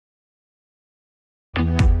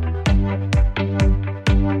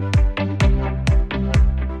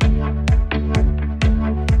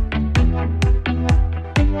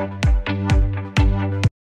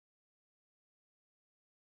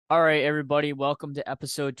All right, everybody, welcome to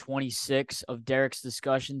episode 26 of Derek's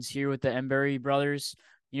Discussions here with the Embury brothers.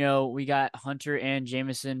 We got Hunter and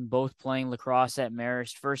Jamison both playing lacrosse at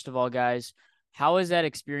Marist. First of all, guys, how is that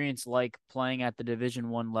experience like playing at the Division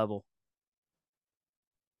One level?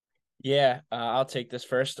 Yeah, I'll take this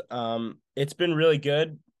first. It's been really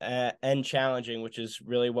good and challenging, which is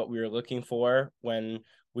really what we were looking for when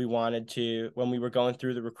we were going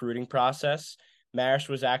through the recruiting process. Marist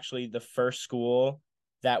was actually the first school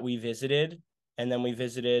that we visited, and then we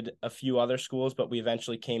visited a few other schools, but we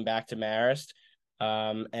eventually came back to Marist.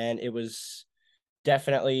 And it was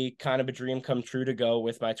definitely kind of a dream come true to go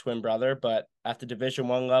with my twin brother, but at the Division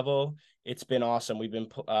One level, it's been awesome.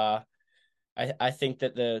 I think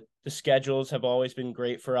that the schedules have always been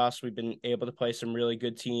great for us. We've been able to play some really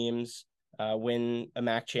good teams, win a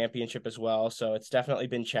MAC championship as well. So it's definitely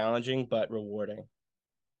been challenging but rewarding.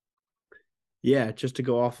 Yeah, just to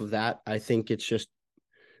go off of that, I think it's just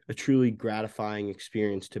a truly gratifying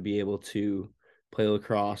experience to be able to play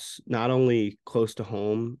lacrosse, not only close to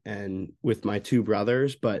home and with my two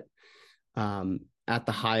brothers, but at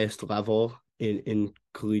the highest level in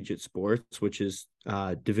collegiate sports, which is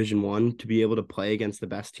Division One, to be able to play against the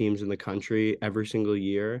best teams in the country every single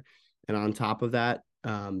year. And on top of that,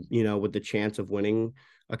 with the chance of winning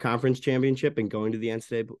a conference championship and going to the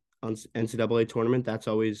NCAA tournament, that's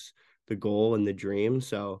always the goal and the dream.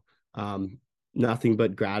 So nothing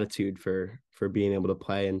but gratitude for being able to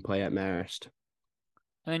play at Marist.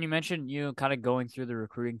 And then you mentioned kind of going through the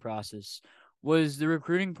recruiting process. Was the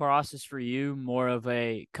recruiting process for you more of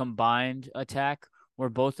a combined attack where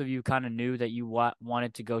both of you kind of knew that you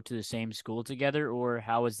wanted to go to the same school together, or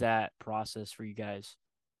how was that process for you guys?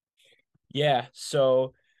 Yeah,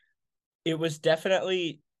 so it was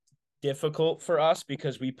definitely difficult for us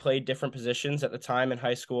because we played different positions at the time in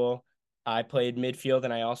high school. I played midfield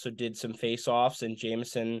and I also did some face-offs, and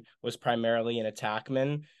Jameson was primarily an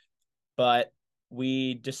attackman. But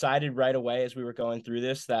we decided right away as we were going through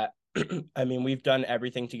this that I mean, we've done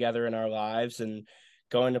everything together in our lives, and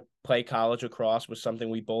going to play college lacrosse was something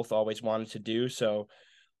we both always wanted to do. So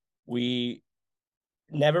we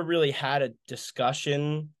never really had a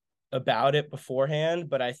discussion about it beforehand,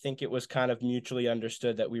 but I think it was kind of mutually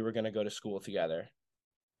understood that we were going to go to school together.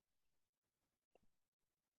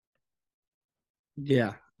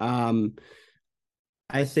 Yeah.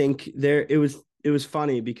 I think it was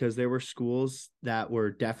funny because there were schools that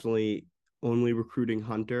were definitely only recruiting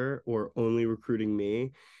Hunter or only recruiting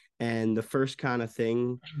me. And the first kind of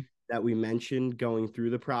thing that we mentioned going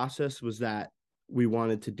through the process was that we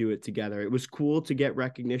wanted to do it together. It was cool to get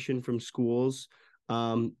recognition from schools,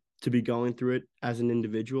 to be going through it as an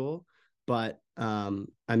individual, but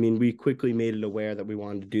I mean, we quickly made it aware that we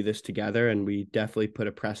wanted to do this together, and we definitely put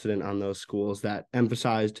a precedent on those schools that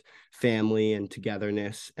emphasized family and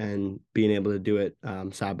togetherness and being able to do it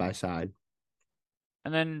side by side.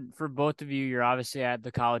 And then for both of you, you're obviously at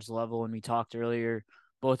the college level, and we talked earlier,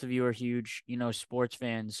 both of you are huge, sports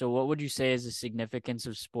fans. So what would you say is the significance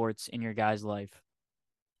of sports in your guys' life?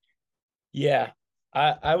 Yeah,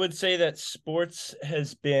 I would say that sports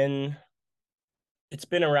has been it's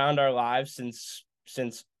been around our lives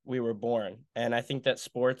since we were born, and I think that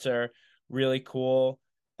sports are really cool,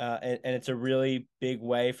 and it's a really big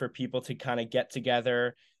way for people to kind of get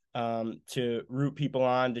together, to root people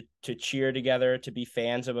on, to cheer together, to be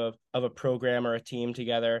fans of a program or a team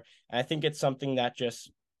together. And I think it's something that just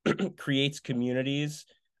creates communities.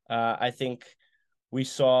 I think we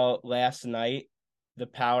saw last night the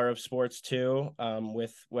power of sports too,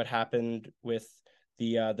 with what happened with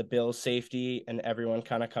the Bills safety and everyone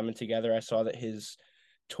kind of coming together. I saw that his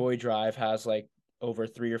toy drive has like over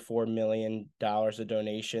 $3 or $4 million of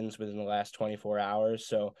donations within the last 24 hours.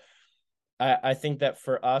 So I think that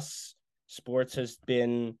for us, sports has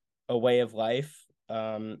been a way of life,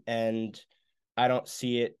 and I don't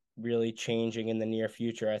see it really changing in the near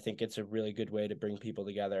future. I think it's a really good way to bring people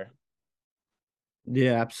together.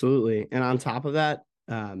 Yeah, absolutely. And on top of that,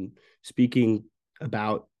 speaking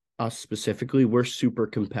about us specifically, we're super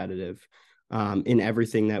competitive in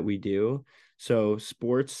everything that we do. So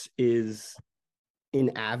sports is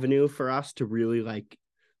an avenue for us to really like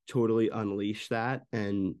totally unleash that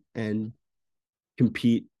and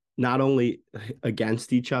compete not only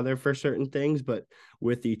against each other for certain things, but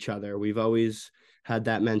with each other. We've always had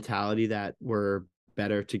that mentality that we're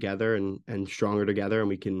better together and stronger together, and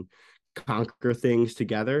we can conquer things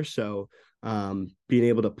together. So being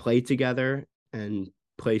able to play together and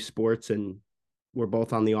play sports, and we're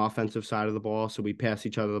both on the offensive side of the ball, so we pass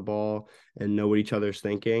each other the ball and know what each other's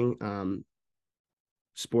thinking.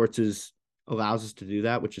 Sports is allows us to do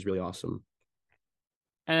that, which is really awesome.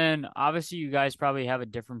 And obviously, you guys probably have a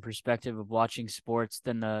different perspective of watching sports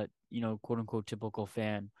than the, quote unquote, typical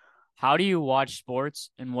fan. How do you watch sports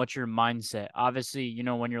and what's your mindset? Obviously,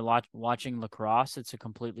 when you're watching lacrosse, it's a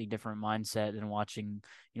completely different mindset than watching,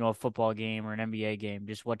 a football game or an NBA game.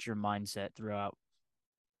 Just what's your mindset throughout?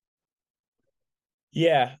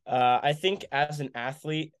 Yeah, I think as an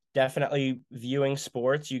athlete, definitely viewing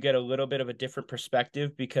sports, you get a little bit of a different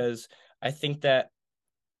perspective because I think that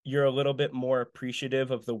you're a little bit more appreciative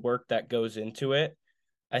of the work that goes into it.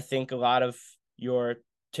 I think a lot of your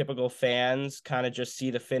typical fans kind of just see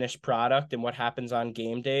the finished product and what happens on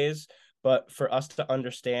game days. But for us to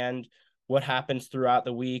understand what happens throughout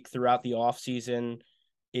the week, throughout the off season,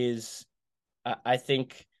 is I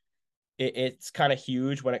think it's kind of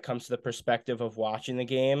huge when it comes to the perspective of watching the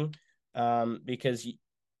game, because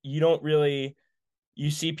you don't really you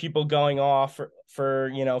see people going off for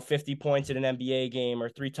 50 points in an NBA game or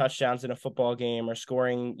 3 touchdowns in a football game or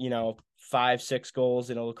scoring 5-6 goals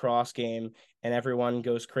in a lacrosse game, and everyone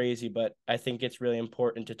goes crazy. But I think it's really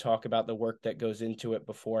important to talk about the work that goes into it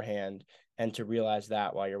beforehand and to realize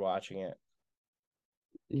that while you're watching it.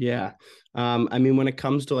 Yeah. I mean, when it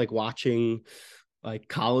comes to like watching like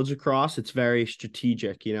college lacrosse, it's very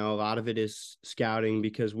strategic. A lot of it is scouting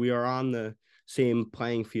because we are on the same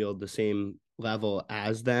playing field, the same level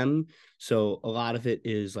as them. So a lot of it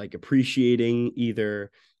is like appreciating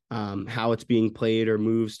either how it's being played or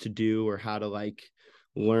moves to do or how to like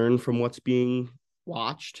learn from what's being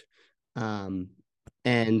watched. Um,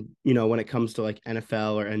 and when it comes to like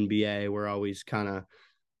NFL or NBA, we're always kind of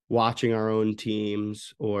watching our own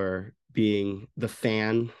teams or being the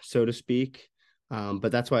fan, so to speak.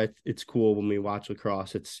 But that's why it's cool when we watch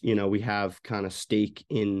lacrosse. It's we have kind of stake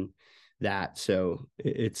in that, so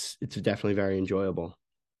it's definitely very enjoyable.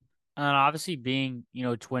 And obviously, being,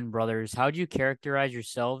 twin brothers, how do you characterize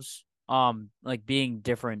yourselves, like being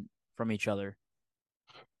different from each other?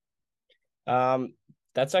 Um,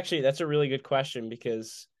 that's a really good question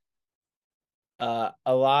because a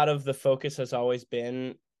lot of the focus has always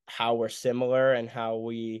been how we're similar and how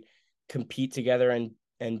we compete together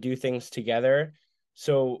and do things together.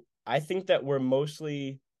 So I think that we're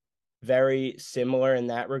mostly very similar in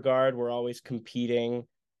that regard. We're always competing.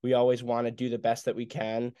 We always want to do the best that we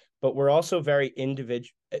can, but we're also very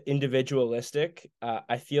individualistic.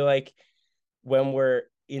 I feel like when we're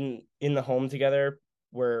in the home together,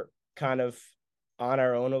 we're kind of on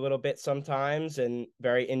our own a little bit sometimes and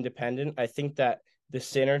very independent. I think that the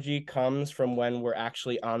synergy comes from when we're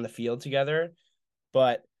actually on the field together,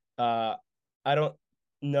 but uh, I don't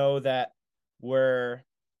know that we're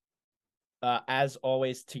as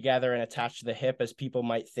always together and attached to the hip as people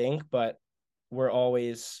might think, but we're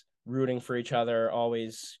always rooting for each other,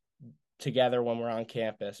 always together when we're on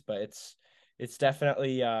campus. But it's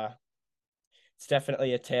definitely it's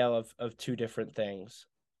definitely a tale of two different things.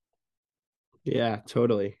 Yeah,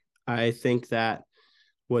 totally. I think that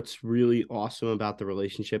what's really awesome about the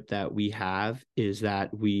relationship that we have is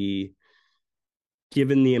that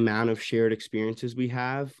given the amount of shared experiences we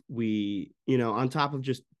have, we, on top of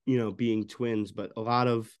just, being twins, but a lot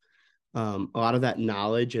of that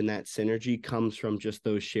knowledge and that synergy comes from just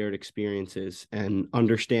those shared experiences and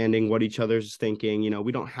understanding what each other's thinking.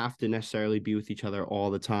 We don't have to necessarily be with each other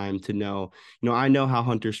all the time to know, I know how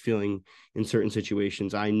Hunter's feeling in certain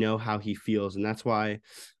situations. I know how he feels. And that's why,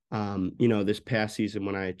 this past season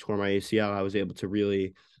when I tore my ACL, I was able to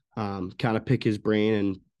really kind of pick his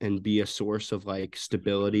brain and be a source of like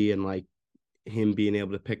stability and like him being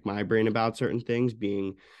able to pick my brain about certain things,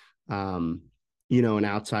 being um, an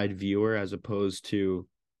outside viewer as opposed to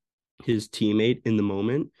his teammate in the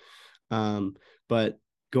moment. But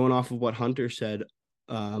going off of what Hunter said,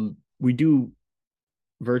 we do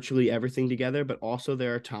virtually everything together, but also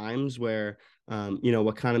there are times where,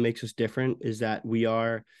 what kind of makes us different is that we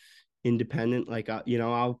are independent. Like,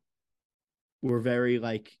 we're very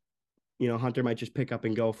like, Hunter might just pick up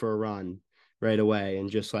and go for a run right away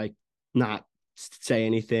and just like not say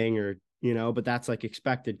anything or, but that's like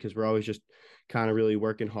expected because we're always just kind of really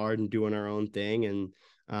working hard and doing our own thing. And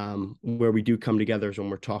where we do come together is when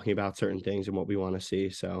we're talking about certain things and what we want to see.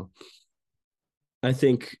 So I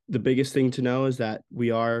think the biggest thing to know is that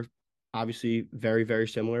we are obviously very, very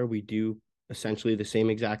similar. We do essentially the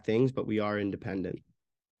same exact things, but we are independent.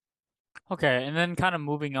 Okay, and then kind of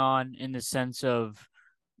moving on in the sense of,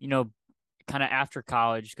 you know, kind of after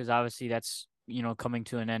college, because obviously that's, coming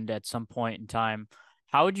to an end at some point in time.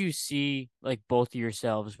 How would you see like both of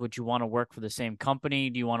yourselves? Would you want to work for the same company?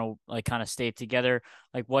 Do you want to like kind of stay together?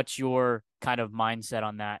 Like what's your kind of mindset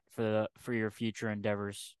on that for your future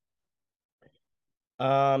endeavors?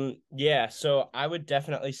 Yeah, so I would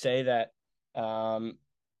definitely say that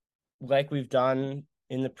like we've done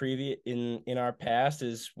in the previous in our past,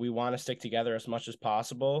 is we want to stick together as much as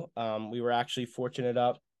possible. We were actually fortunate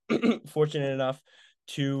enough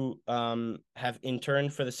to have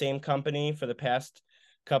interned for the same company for the past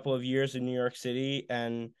couple of years in New York City,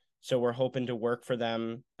 and so we're hoping to work for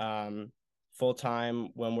them full time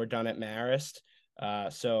when we're done at Marist.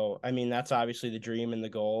 So I mean that's obviously the dream and the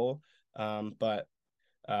goal, but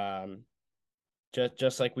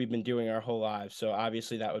just like we've been doing our whole lives. So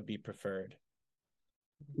obviously that would be preferred.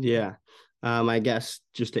 Yeah. I guess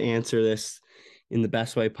just to answer this in the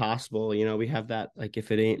best way possible, we have that, like,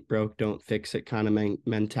 if it ain't broke, don't fix it kind of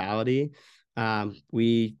mentality.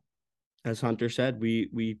 We, as Hunter said,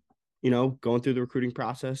 we, going through the recruiting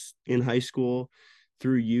process in high school,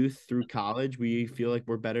 through youth, through college, we feel like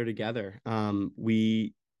we're better together.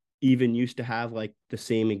 We even used to have like the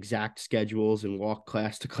same exact schedules and walk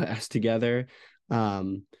class to class together. Not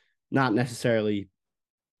necessarily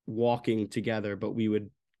walking together, but we would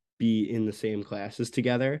be in the same classes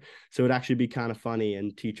together. So it'd actually be kind of funny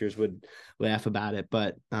and teachers would laugh about it.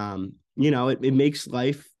 But, it makes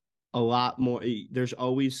life a lot more. There's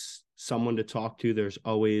always someone to talk to. There's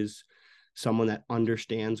always someone that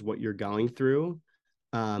understands what you're going through.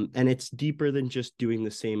 And it's deeper than just doing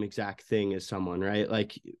the same exact thing as someone, right?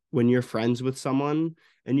 Like when you're friends with someone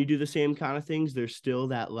and you do the same kind of things, there's still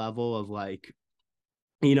that level of like,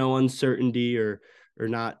 uncertainty or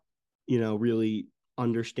not, really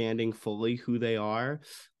understanding fully who they are.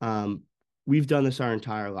 We've done this our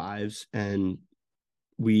entire lives, and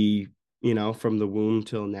we, from the womb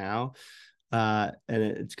till now. And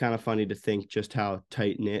it's kind of funny to think just how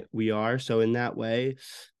tight knit we are. So in that way,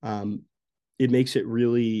 it makes it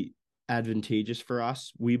really advantageous for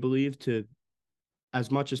us, we believe, to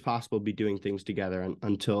as much as possible be doing things together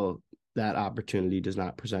until that opportunity does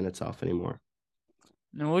not present itself anymore.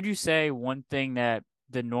 Now, would you say one thing that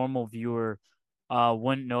the normal viewer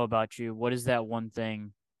wouldn't know about you? What is that one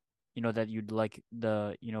thing, that you'd like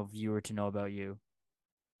the, viewer to know about you?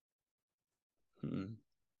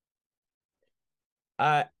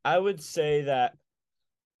 I would say that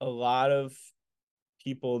a lot of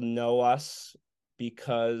people know us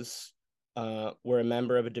because we're a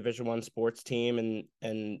member of a Division I sports team,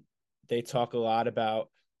 and they talk a lot about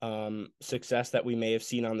success that we may have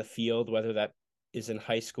seen on the field, whether that is in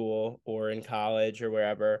high school or in college or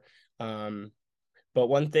wherever. But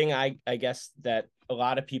one thing I guess that a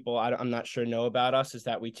lot of people, I'm not sure, know about us is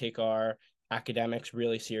that we take our academics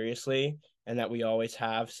really seriously, and that we always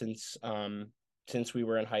have since we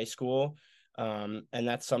were in high school. And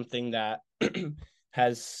that's something that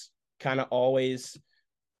has kind of always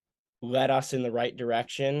led us in the right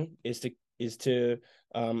direction, is to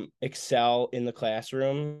excel in the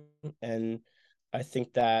classroom. And I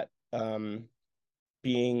think that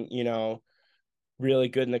being, really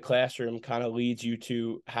good in the classroom kind of leads you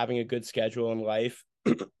to having a good schedule in life,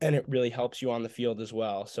 and it really helps you on the field as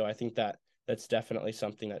well. So I think that that's definitely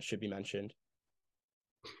something that should be mentioned.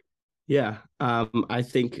 Yeah. I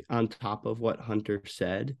think on top of what Hunter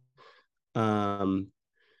said, I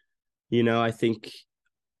think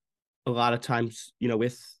a lot of times,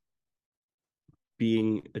 with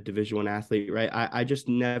being a Division I athlete, right? I just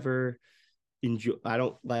never enjoy. I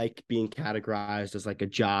don't like being categorized as like a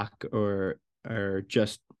jock or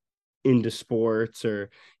just into sports,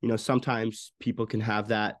 or sometimes people can have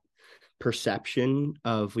that perception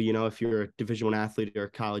of, if you're a Division I athlete or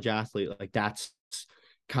a college athlete, like that's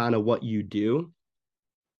kind of what you do.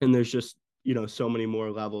 And there's just, so many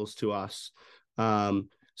more levels to us. So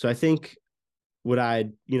I think what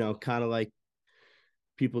I'd, kind of like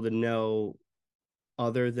people to know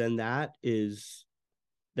other than that is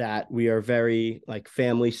that we are very like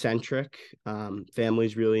family centric. Family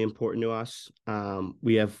is really important to us.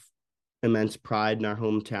 We have immense pride in our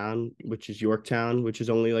hometown, which is Yorktown, which is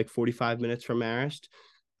only like 45 minutes from Marist.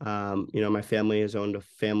 My family has owned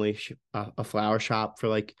a flower shop for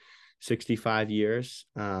like 65 years.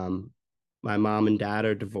 My mom and dad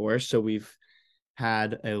are divorced, so we've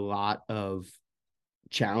had a lot of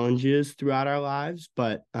challenges throughout our lives,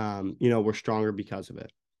 but we're stronger because of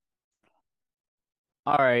it.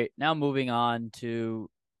 All right, now moving on to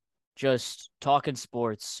just talking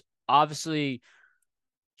sports. Obviously,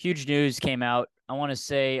 huge news came out. I want to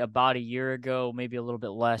say about a year ago, maybe a little bit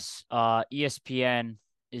less. ESPN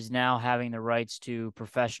is now having the rights to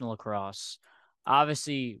professional lacrosse.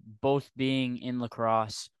 Obviously, both being in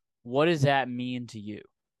lacrosse, what does that mean to you?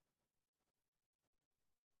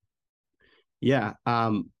 Yeah.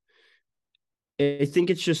 I think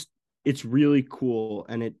it's really cool,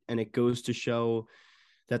 and it goes to show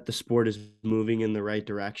that the sport is moving in the right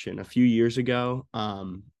direction. A few years ago,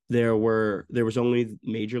 there was only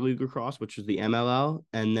Major League Lacrosse, which was the MLL,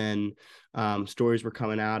 and then stories were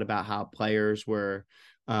coming out about how players were,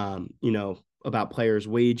 about players'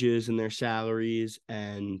 wages and their salaries,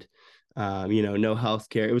 and no health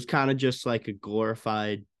care. It was kind of just like a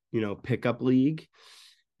glorified, pickup league.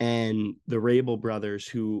 And the Rabel brothers,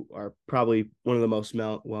 who are probably one of the most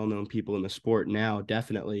well-known people in the sport now,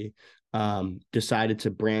 definitely decided to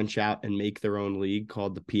branch out and make their own league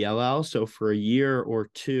called the PLL. So for a year or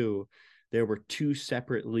two, there were two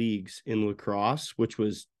separate leagues in lacrosse, which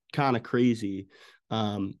was kind of crazy.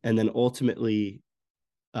 And then ultimately,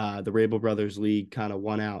 the Rabel Brothers League kind of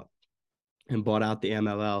won out and bought out the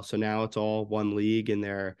MLL. So now it's all one league, and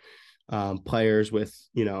they're players with,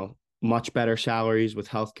 much better salaries, with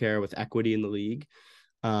healthcare, with equity in the league.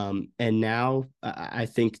 And now I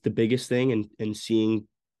think the biggest thing and seeing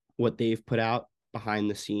what they've put out behind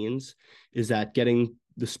the scenes is that getting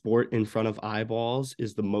the sport in front of eyeballs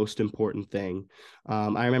is the most important thing.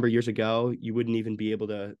 I remember years ago, you wouldn't even be able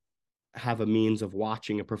to have a means of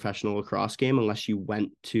watching a professional lacrosse game unless you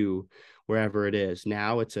went to wherever it is.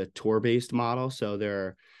 Now it's a tour-based model. So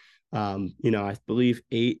there are, I believe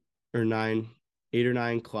eight or nine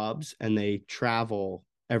clubs, and they travel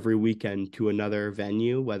every weekend to another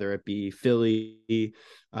venue, whether it be Philly,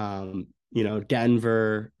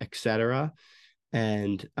 Denver, etc.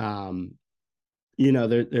 And,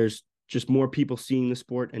 there's just more people seeing the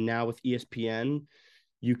sport. And now with ESPN,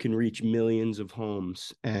 you can reach millions of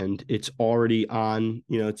homes, and it's already on,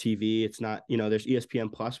 TV. It's not, there's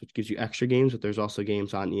ESPN Plus, which gives you extra games, but there's also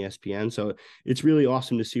games on ESPN. So it's really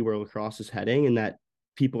awesome to see where lacrosse is heading, and that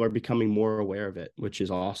people are becoming more aware of it, which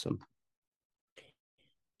is awesome.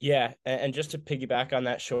 Yeah, and just to piggyback on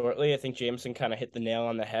that shortly, I think Jameson kind of hit the nail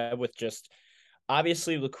on the head with just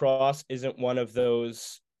obviously lacrosse isn't one of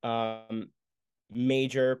those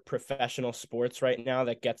major professional sports right now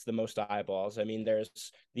that gets the most eyeballs. I mean, there's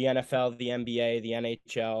the NFL, the NBA,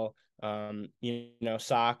 the NHL.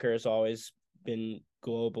 Soccer has always been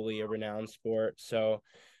globally a renowned sport. So,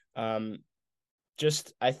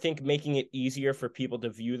 just I think making it easier for people to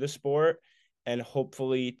view the sport and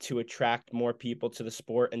hopefully to attract more people to the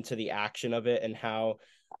sport and to the action of it, and how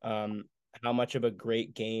much of a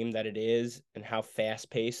great game that it is and how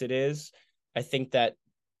fast paced it is. I think that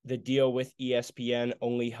the deal with ESPN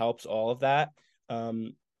only helps all of that.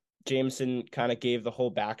 Jameson kind of gave the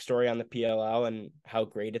whole backstory on the PLL and how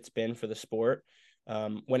great it's been for the sport.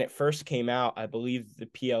 When it first came out, I believe the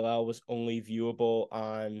PLL was only viewable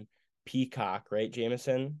on Peacock, right,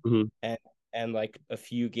 Jameson? Mm-hmm. And like a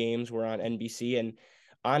few games were on NBC. And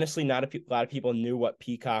honestly, not a lot of people knew what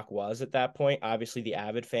Peacock was at that point. Obviously, the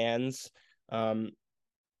avid fans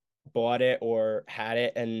bought it or had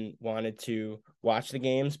it and wanted to watch the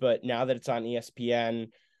games. But now that it's on ESPN,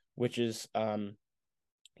 which is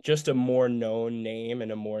just a more known name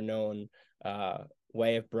and a more known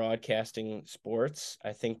way of broadcasting sports,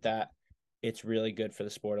 I think that it's really good for the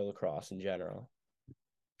sport of lacrosse in general.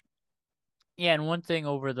 Yeah, and one thing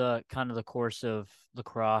over the kind of the course of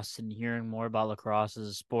lacrosse and hearing more about lacrosse as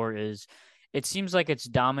a sport is it seems like it's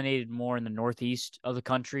dominated more in the northeast of the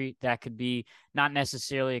country. That could be not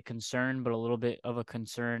necessarily a concern, but a little bit of a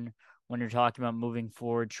concern when you're talking about moving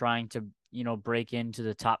forward, trying to, break into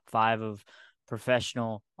the top 5 of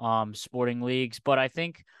professional sporting leagues. But I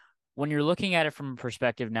think when you're looking at it from a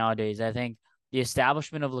perspective nowadays, I think the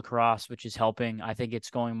establishment of lacrosse, which is helping, I think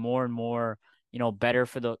it's going more and more, better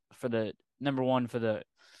for the number one for the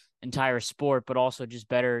entire sport, but also just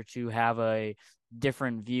better to have a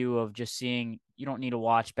different view of just seeing. You don't need to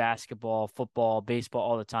watch basketball, football, baseball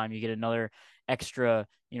all the time. You get another extra,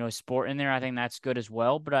 sport in there. I think that's good as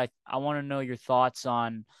well. But I want to know your thoughts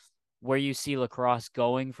on where you see lacrosse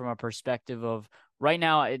going from a perspective of right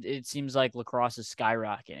now. It seems like lacrosse is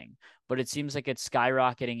skyrocketing, but it seems like it's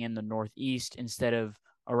skyrocketing in the Northeast instead of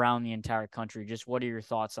around the entire country. Just what are your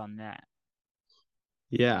thoughts on that?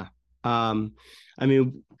 Yeah. I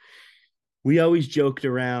mean, we always joked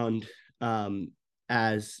around,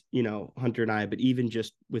 as Hunter and I, but even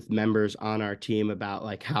just with members on our team, about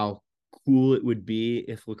like how cool it would be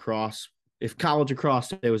if college lacrosse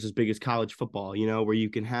today was as big as college football, where you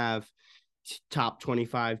can have top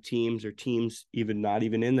 25 teams, or teams even not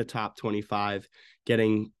even in the top 25,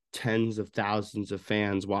 getting tens of thousands of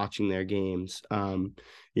fans watching their games.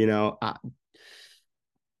 You know,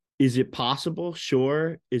 is it possible?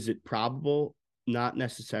 Sure. Is it probable? Not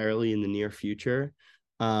necessarily in the near future.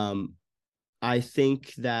 I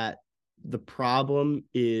think that the problem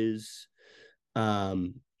is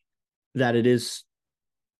that it is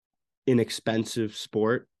an expensive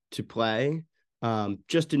sport to play.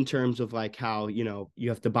 just in terms of like how, you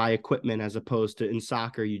have to buy equipment as opposed to in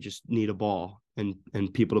soccer, you just need a ball and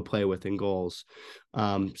people to play with and goals.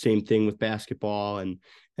 Same thing with basketball and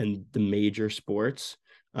the major sports.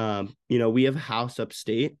 We have a house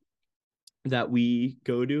upstate that we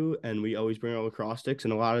go to, and we always bring our lacrosse sticks.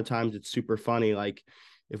 And a lot of times it's super funny. Like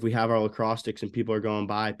if we have our lacrosse sticks and people are going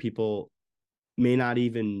by, people may not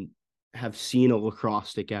even have seen a lacrosse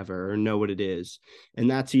stick ever or know what it is. And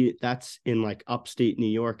that's in like upstate New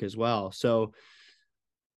York as well. So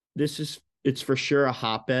it's for sure a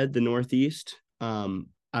hotbed, the Northeast.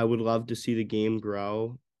 I would love to see the game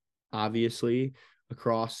grow, obviously,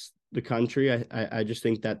 across the country. I just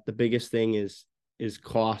think that the biggest thing is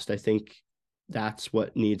cost. I think that's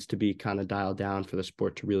what needs to be kind of dialed down for the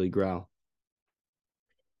sport to really grow.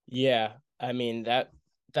 Yeah, I mean that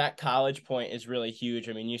college point is really huge.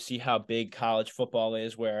 I mean, you see how big college football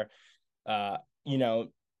is, where uh, you know,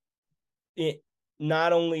 it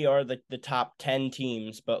not only are the top 10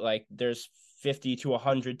 teams, but like there's 50 to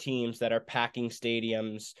 100 teams that are packing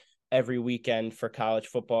stadiums every weekend for college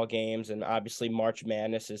football games. And obviously March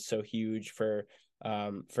Madness is so huge for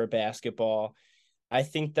basketball. I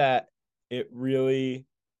think that it really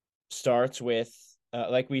starts with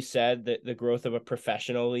like we said, the growth of a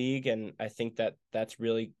professional league. And I think that that's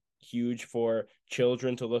really huge for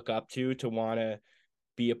children to look up to want to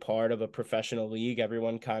be a part of a professional league.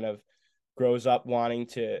 Everyone kind of grows up wanting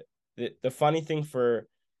to. The funny thing for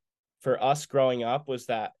us growing up was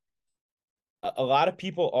that a lot of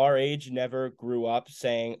people our age never grew up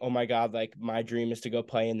saying, "Oh my God, like my dream is to go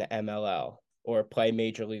play in the MLL or play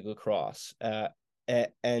Major League Lacrosse."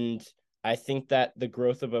 And I think that the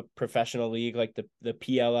growth of a professional league like the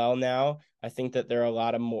PLL now, I think that there are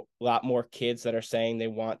a lot more kids that are saying they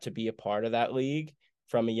want to be a part of that league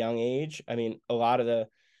from a young age. I mean, a lot of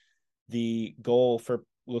the goal for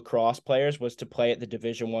lacrosse players was to play at the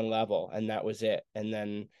Division I level, and that was it. And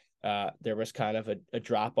then there was kind of a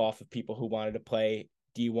drop off of people who wanted to play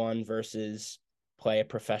D1 versus play a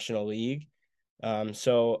professional league.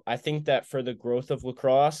 So I think that for the growth of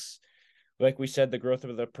lacrosse, like we said, the growth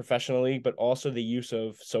of the professional league, but also the use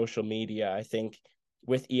of social media, I think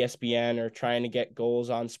with ESPN or trying to get goals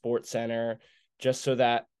on Sports Center, just so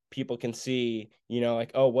that people can see, like,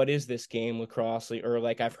 oh, what is this game lacrosse? Or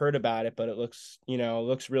like, I've heard about it, but it looks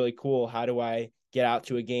really cool. How do I get out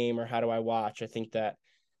to a game, or how do I watch? I think that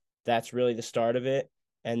that's really the start of it.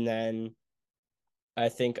 And then I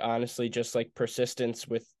think honestly, just like persistence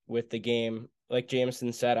with the game, like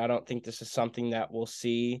Jamison said, I don't think this is something that we'll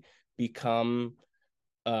see become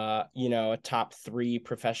a top 3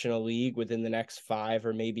 professional league within the next 5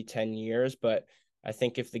 or maybe 10 years. But I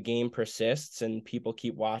think if the game persists and people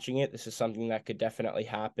keep watching it, this is something that could definitely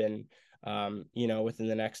happen, within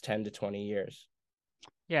the next 10 to 20 years.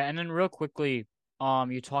 Yeah, and then real quickly,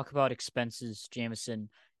 you talk about expenses, Jameson.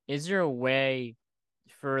 Is there a way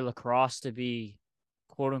for lacrosse to be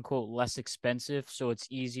quote unquote less expensive so it's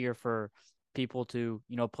easier for people to,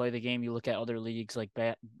 play the game? You look at other leagues like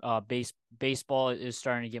baseball is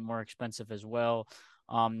starting to get more expensive as well.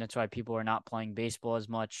 That's why people are not playing baseball as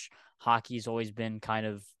much. Hockey's always been kind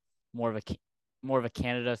of more of a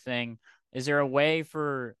Canada thing. Is there a way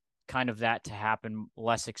for kind of that to happen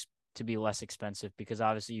to be less expensive? Because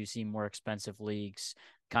obviously you see more expensive leagues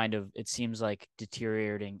kind of, it seems like,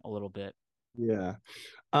 deteriorating a little bit. Yeah.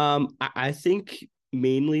 I think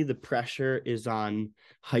mainly the pressure is on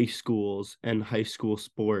high schools and high school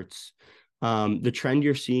sports. The trend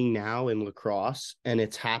you're seeing now in lacrosse, and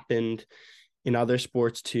it's happened in other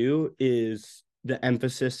sports too, is the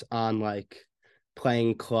emphasis on like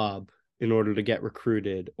playing club in order to get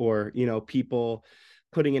recruited, or, people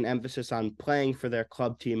putting an emphasis on playing for their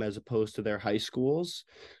club team as opposed to their high schools.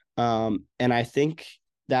 And I think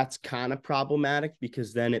that's kind of problematic,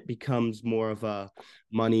 because then it becomes more of a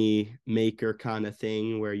money maker kind of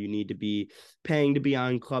thing where you need to be paying to be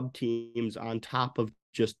on club teams on top of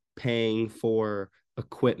just paying for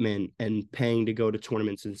equipment and paying to go to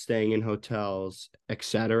tournaments and staying in hotels,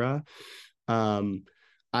 etc.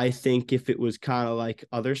 I think if it was kind of like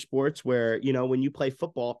other sports where, when you play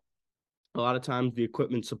football, a lot of times the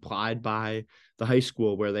equipment supplied by the high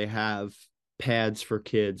school, where they have pads for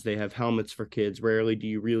kids, they have helmets for kids. Rarely do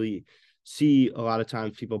you really see a lot of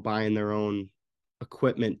times people buying their own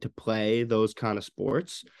equipment to play those kind of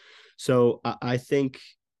sports. So I think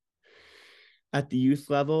at the youth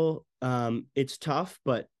level, it's tough,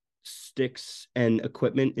 but sticks and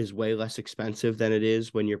equipment is way less expensive than it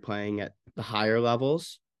is when you're playing at the higher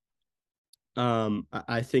levels.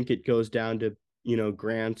 I think it goes down to,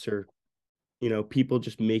 grants or, people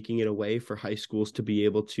just making it a way for high schools to be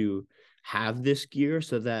able to have this gear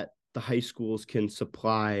so that the high schools can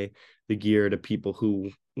supply the gear to people who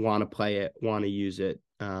want to play it, want to use it.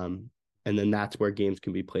 And then that's where games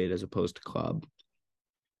can be played as opposed to club.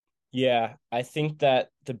 Yeah, I think that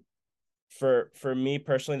for me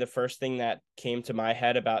personally, the first thing that came to my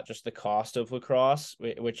head about just the cost of lacrosse,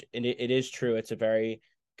 which it is true, it's a very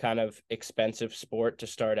kind of expensive sport to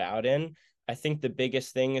start out in. I think the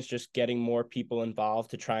biggest thing is just getting more people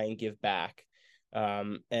involved to try and give back.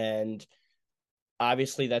 And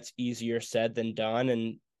obviously that's easier said than done.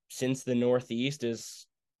 And since the Northeast is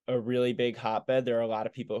a really big hotbed, there are a lot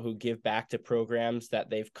of people who give back to programs that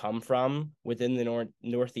they've come from within the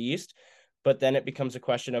Northeast. But then it becomes a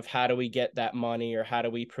question of how do we get that money, or how do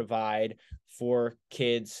we provide for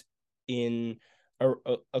kids in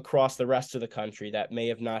across the rest of the country that may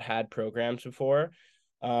have not had programs before.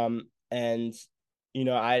 And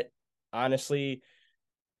I honestly,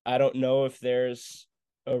 I don't know if there's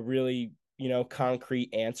a really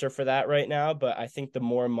concrete answer for that right now, but I think the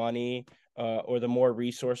more money or the more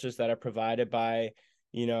resources that are provided by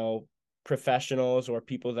professionals or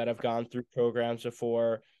people that have gone through programs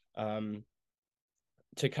before,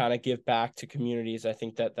 to kind of give back to communities, I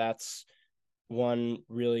think that that's one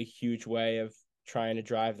really huge way of trying to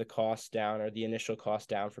drive the cost down, or the initial cost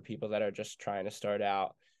down, for people that are just trying to start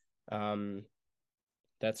out.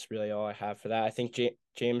 That's really all I have for that. I think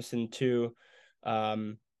Jamison too.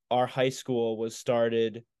 Our high school was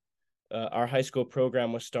started. Our high school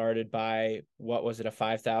program was started by, what was it, a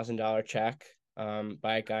 $5,000 check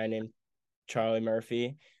by a guy named Charlie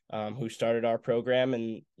Murphy, who started our program.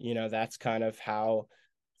 And that's kind of how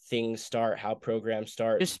things start, how programs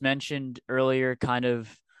start. Just mentioned earlier kind of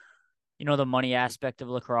the money aspect of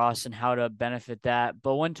lacrosse and how to benefit that.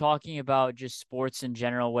 But when talking about just sports in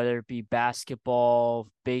general, whether it be basketball,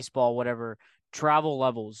 baseball, whatever, travel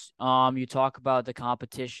levels, you talk about the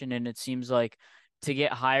competition, and it seems like to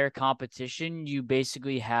get higher competition, you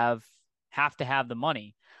basically have to have the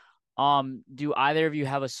money. Do either of you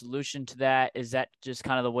have a solution to that? Is that just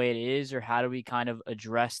kind of the way it is, or how do we kind of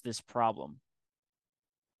address this problem?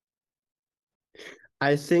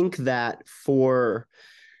 I think that for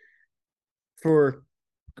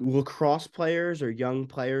lacrosse players or young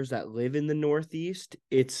players that live in the Northeast,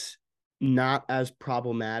 it's not as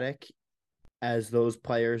problematic as those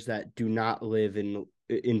players that do not live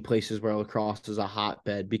in places where lacrosse is a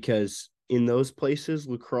hotbed, because in those places,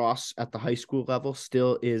 lacrosse at the high school level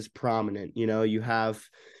still is prominent. You have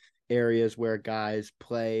areas where guys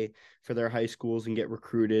play for their high schools and get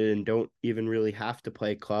recruited and don't even really have to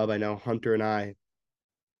play club. I know Hunter and I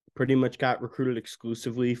pretty much got recruited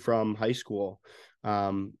exclusively from high school,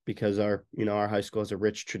 because our high school has a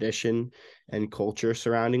rich tradition and culture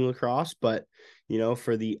surrounding lacrosse. But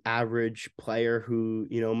for the average player who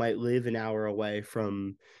might live an hour away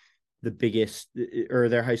from the biggest, or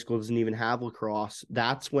their high school doesn't even have lacrosse,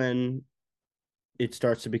 that's when it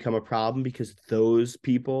starts to become a problem, because those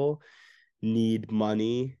people need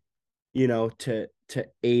money to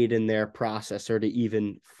aid in their process, or to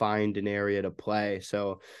even find an area to play.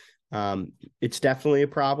 So it's definitely a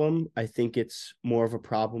problem. I think it's more of a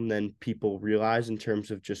problem than people realize in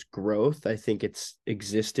terms of just growth. I think it's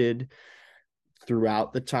existed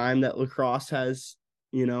throughout the time that lacrosse has,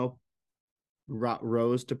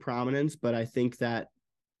 rose to prominence. But I think that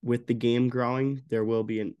with the game growing, there will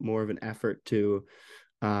be more of an effort to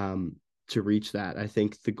reach that. I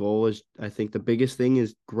think the biggest thing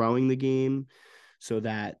is growing the game so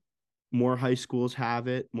that more high schools have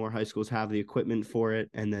it, more high schools have the equipment for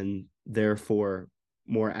it, and then therefore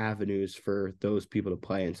more avenues for those people to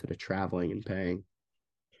play instead of traveling and paying.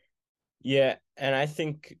 Yeah, and I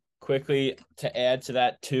think quickly to add to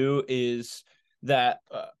that too is that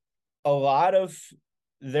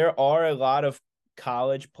there are a lot of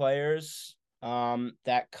college players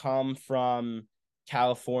that come from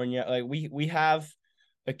California. Like we have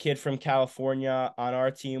a kid from California on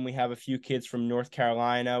our team. We have a few kids from North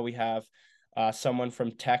Carolina. We have someone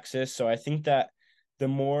from Texas. So I think that the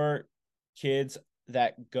more kids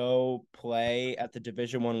that go play at the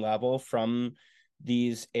Division I level from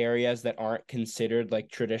these areas that aren't considered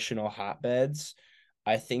like traditional hotbeds,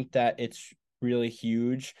 I think that it's really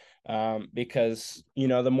huge, because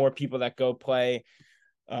the more people that go play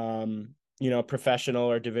professional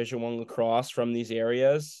or Division I lacrosse from these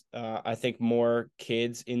areas, I think more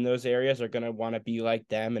kids in those areas are going to want to be like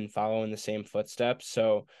them and follow in the same footsteps.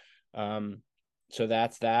 So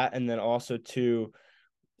that's that. And then also too,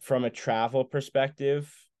 from a travel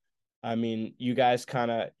perspective, I mean, you guys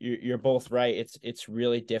you're both right. It's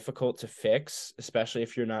really difficult to fix, especially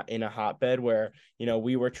if you're not in a hotbed where,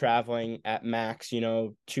 we were traveling at max,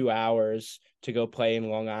 2 hours to go play in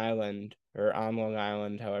Long Island, or on Long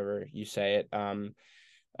Island, however you say it,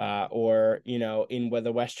 or, in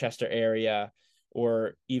the Westchester area,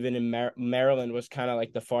 or even in Maryland was kind of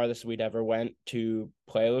like the farthest we'd ever went to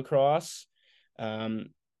play lacrosse.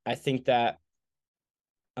 I think that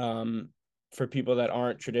for people that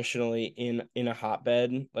aren't traditionally in a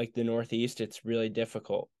hotbed like the Northeast, it's really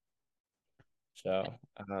difficult. So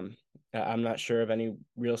I'm not sure of any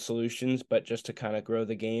real solutions, but just to kind of grow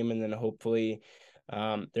the game, and then hopefully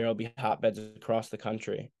there'll be hotbeds across the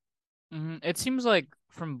country. It seems like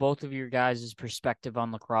from both of your guys' perspective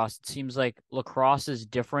on lacrosse, it seems like lacrosse is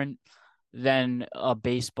different than a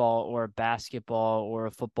baseball or a basketball or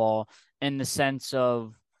a football in the sense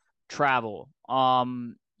of travel.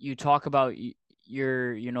 You talk about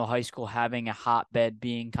your, high school having a hotbed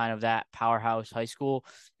being kind of that powerhouse high school.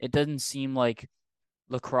 It doesn't seem like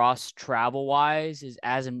lacrosse travel wise is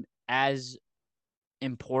as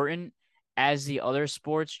important as the other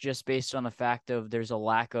sports, just based on the fact of there's a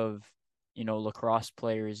lack of, lacrosse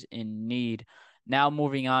players in need. Now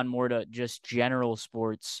moving on more to just general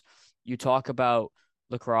sports, you talk about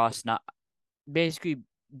lacrosse not basically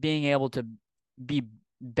being able to be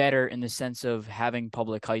better in the sense of having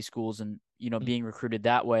public high schools and, being recruited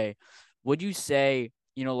that way. Would you say,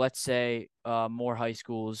 let's say more high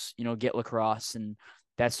schools, get lacrosse and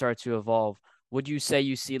that starts to evolve? Would you say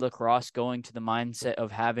you see lacrosse going to the mindset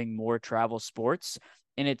of having more travel sports?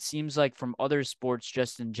 And it seems like from other sports,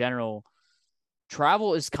 just in general,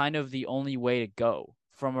 travel is kind of the only way to go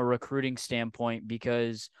from a recruiting standpoint,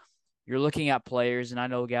 because you're looking at players, and I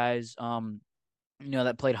know guys,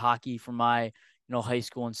 that played hockey for my, high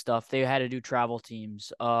school and stuff. They had to do travel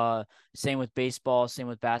teams. Same with baseball, same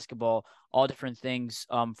with basketball, all different things.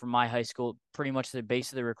 From my high school, pretty much the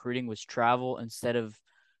base of the recruiting was travel instead of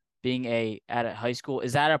being at a high school.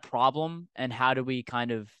 Is that a problem? And how do we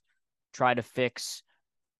kind of try to fix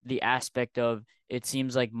the aspect of, it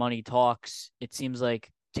seems like money talks. It seems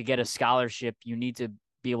like to get a scholarship, you need to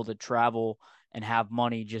be able to travel and have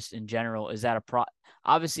money just in general. Is that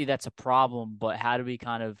obviously that's a problem, but how do we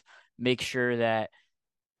kind of make sure that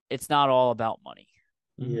it's not all about money?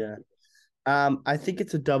 Yeah. I think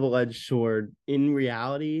it's a double-edged sword. In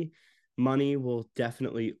reality, money will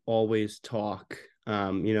definitely always talk.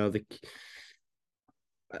 If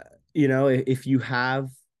you have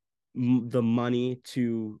the money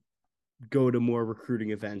to go to more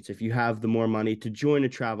recruiting events, if you have the more money to join a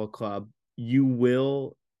travel club, you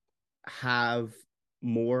will have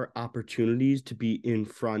more opportunities to be in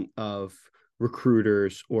front of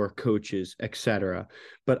recruiters or coaches, etc.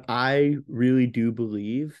 But I really do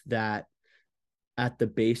believe that at the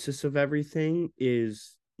basis of everything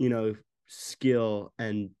is, skill,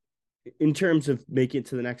 and in terms of making it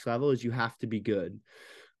to the next level is you have to be good.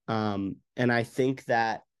 And I think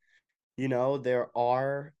that,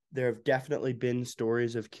 there have definitely been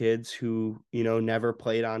stories of kids who, never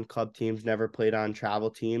played on club teams, never played on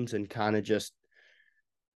travel teams, and kind of just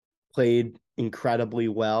played incredibly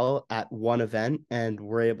well at one event and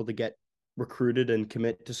were able to get recruited and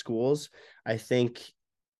commit to schools. I think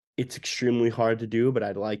it's extremely hard to do, but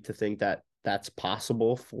I'd like to think that that's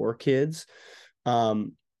possible for kids.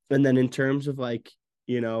 And then in terms of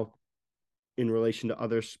in relation to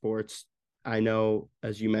other sports, I know,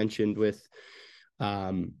 as you mentioned, with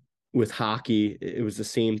hockey, it was the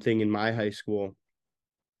same thing in my high school.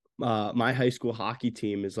 My high school hockey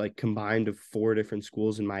team is like combined of 4 different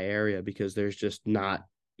schools in my area because there's just not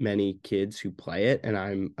many kids who play it. And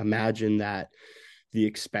I imagine that the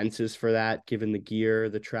expenses for that, given the gear,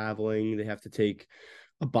 the traveling, they have to take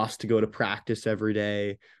a bus to go to practice every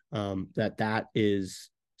day. That is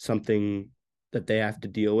something that they have to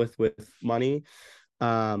deal with money.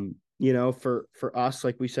 For us,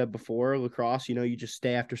 like we said before, lacrosse, you just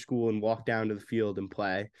stay after school and walk down to the field and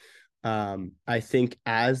play. I think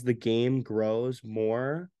as the game grows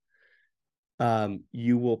more,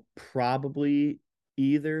 you will probably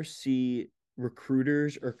either see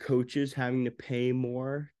recruiters or coaches having to pay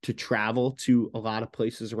more to travel to a lot of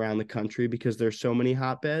places around the country because there's so many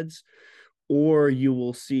hotbeds, or you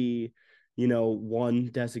will see, one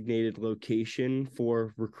designated location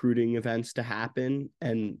for recruiting events to happen,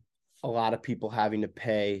 and a lot of people having to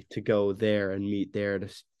pay to go there and meet there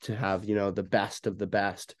to have, the best of the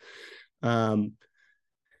best. Um,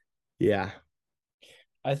 yeah.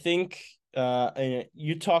 I think and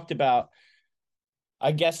you talked about,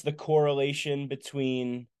 I guess, the correlation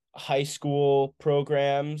between high school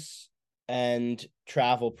programs and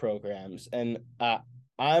travel programs. And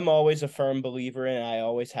I'm always a firm believer, and I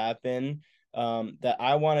always have been, that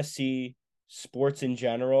I want to see sports in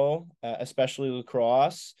general, especially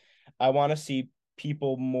lacrosse. I want to see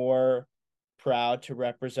people more proud to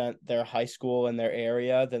represent their high school and their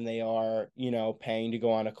area than they are, paying to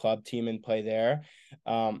go on a club team and play there.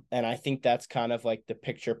 And I think that's kind of like the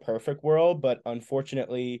picture perfect world. But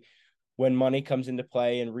unfortunately, when money comes into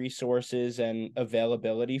play and resources and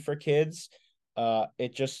availability for kids,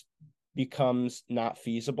 it just becomes not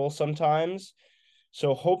feasible sometimes.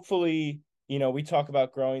 So hopefully, we talk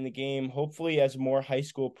about growing the game. Hopefully, as more high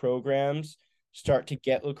school programs start to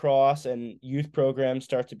get lacrosse and youth programs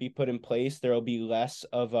start to be put in place, there will be less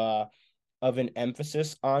of an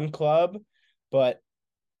emphasis on club. But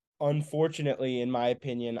unfortunately, in my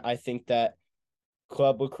opinion, I think that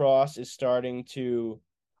club lacrosse is starting to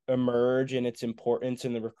emerge in its importance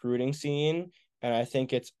in the recruiting scene, and I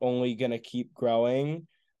think it's only going to keep growing,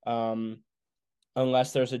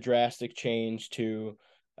 unless there's a drastic change to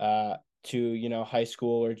high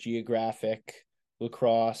school or geographic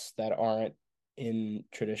lacrosse that aren't in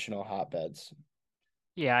traditional hotbeds.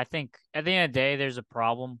 Yeah, I think at the end of the day, there's a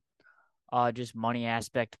problem, just money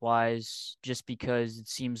aspect wise, just because it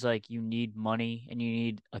seems like you need money and you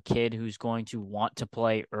need a kid who's going to want to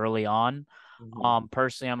play early on. Mm-hmm.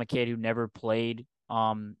 Personally, I'm a kid who never played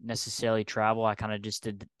necessarily travel. I kind of just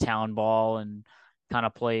did town ball and kind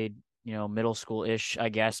of played, middle school ish, I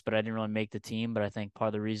guess, but I didn't really make the team. But I think part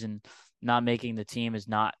of the reason not making the team is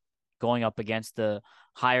not going up against the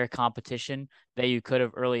higher competition that you could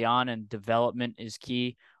have early on, and development is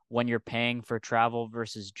key when you're paying for travel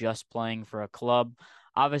versus just playing for a club.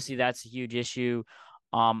 Obviously, that's a huge issue.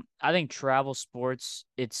 I think travel sports,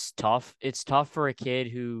 it's tough. It's tough for a kid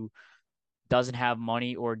who doesn't have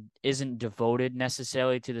money or isn't devoted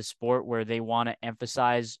necessarily to the sport, where they want to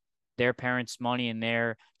emphasize their parents' money and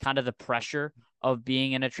their kind of the pressure of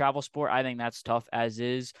being in a travel sport. I think that's tough as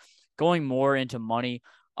is. Going more into money,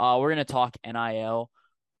 we're going to talk NIL.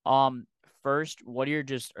 Um, First, what are your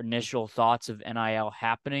just initial thoughts of NIL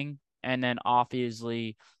happening? And then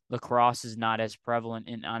obviously lacrosse is not as prevalent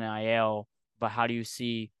in NIL, but how do you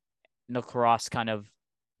see lacrosse kind of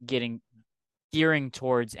getting gearing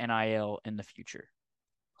towards NIL in the future?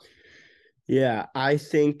 Yeah, I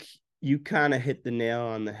think you kind of hit the nail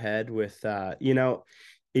on the head with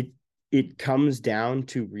it it comes down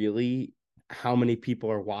to really how many people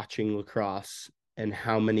are watching lacrosse and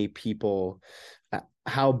how many people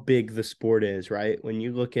how big the sport is, right? When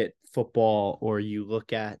you look at football or you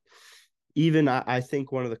look at even I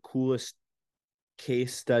think one of the coolest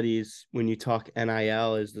case studies when you talk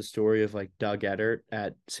NIL is the story of like Doug Edert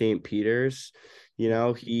at St. Peter's.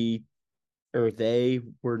 He or they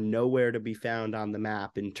were nowhere to be found on the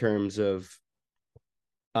map in terms of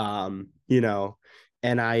um, you know,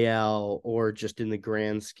 NIL or just in the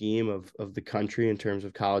grand scheme of the country in terms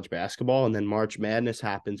of college basketball. And then March Madness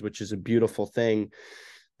happens, which is a beautiful thing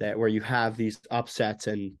that where you have these upsets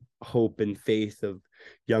and hope and faith of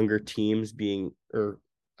younger teams being, or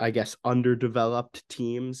I guess underdeveloped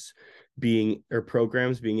teams being, or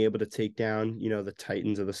programs being able to take down, the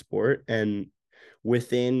titans of the sport. And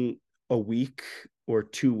within a week or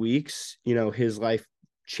 2 weeks, his life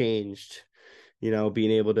changed,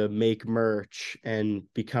 being able to make merch and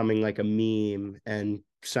becoming like a meme and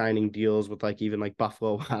signing deals with like even like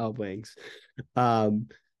Buffalo Wild Wings. Um,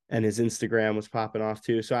 and his Instagram was popping off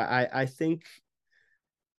too. So I think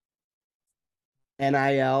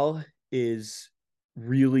NIL is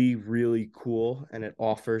really, really cool and it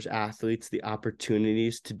offers athletes the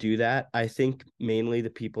opportunities to do that. I think mainly the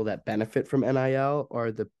people that benefit from NIL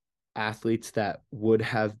are the athletes that would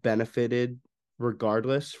have benefited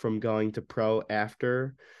regardless from going to pro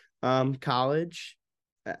after college.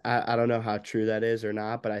 I don't know how true that is or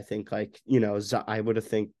not, but I think like, I would have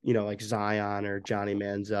think, like Zion or Johnny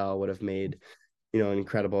Manziel would have made, an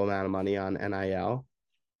incredible amount of money on NIL.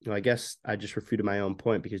 I guess I just refuted my own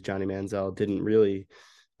point because Johnny Manziel didn't really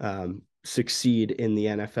succeed in the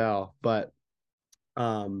NFL. But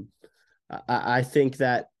um, I think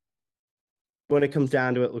that when it comes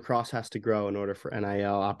down to it, lacrosse has to grow in order for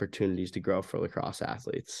NIL opportunities to grow for lacrosse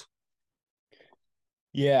athletes.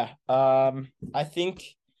 Yeah. I think,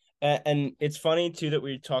 and it's funny too that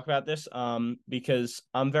we talk about this, because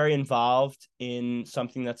I'm very involved in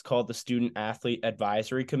something that's called the Student Athlete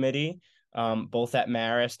Advisory Committee, both at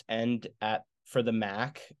Marist and for the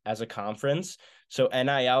MAC as a conference. So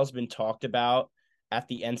NIL has been talked about at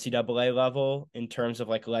the NCAA level in terms of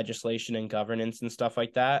like legislation and governance and stuff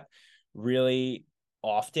like that really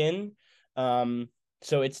often.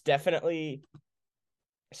 So it's definitely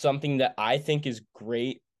something that I think is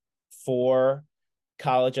great for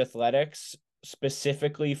college athletics,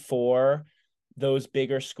 specifically for those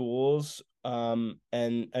bigger schools. And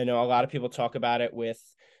I know a lot of people talk about it with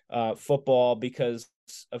football because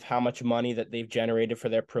of how much money that they've generated for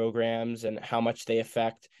their programs and how much they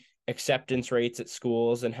affect acceptance rates at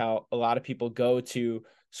schools, and how a lot of people go to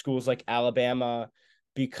schools like Alabama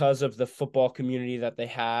because of the football community that they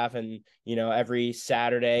have. And, every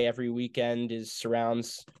Saturday, every weekend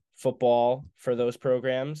surrounds football for those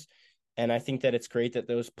programs. And I think that it's great that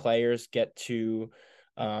those players get to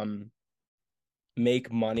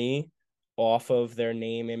make money off of their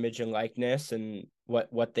name, image, and likeness, and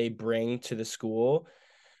what they bring to the school.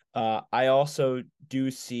 I also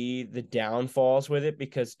do see the downfalls with it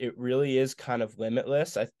because it really is kind of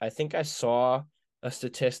limitless. I think I saw a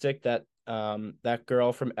statistic that that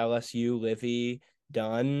girl from LSU, Livy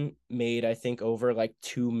Dunn, made, I think, over like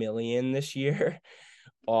 2 million this year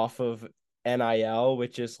off of NIL,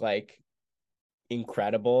 which is like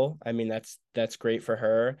incredible. I mean, that's great for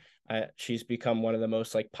her. She's become one of the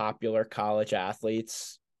most like popular college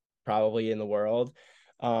athletes probably in the world.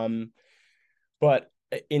 But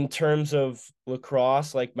in terms of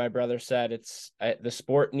lacrosse, like my brother said, the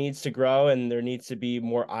sport needs to grow and there needs to be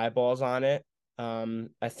more eyeballs on it.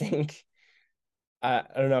 I think I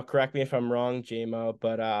don't know, correct me if I'm wrong, JMO,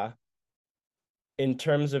 but in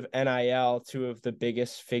terms of NIL, two of the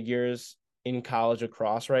biggest figures in college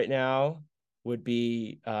lacrosse right now would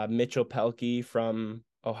be Mitchell Pelkey from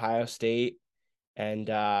Ohio State and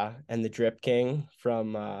the Drip King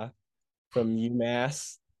from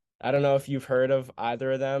UMass. I don't know if you've heard of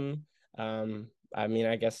either of them. I mean,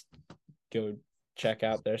 I guess go check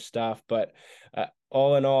out their stuff, but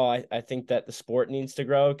all in all, I think that the sport needs to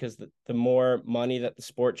grow because the more money that the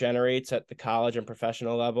sport generates at the college and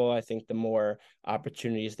professional level, I think the more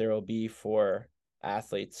opportunities there will be for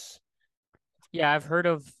athletes. Yeah, I've heard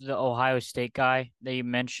of the Ohio State guy that you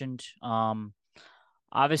mentioned.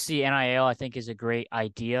 Obviously NIL I think is a great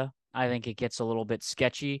idea. I think it gets a little bit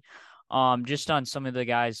sketchy. Just on some of the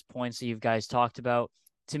guys' points that you guys talked about.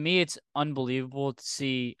 To me, it's unbelievable to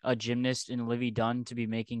see a gymnast in Livy Dunn to be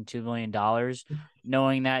making $2 million,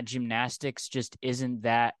 knowing that gymnastics just isn't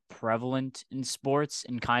that prevalent in sports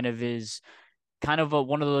and kind of is one of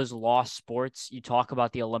those lost sports. You talk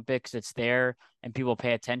about the Olympics, it's there and people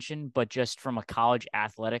pay attention, but just from a college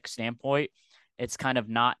athletic standpoint, it's kind of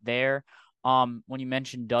not there. When you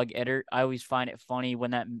mentioned Doug Edert, I always find it funny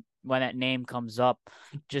when that name comes up,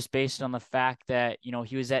 just based on the fact that,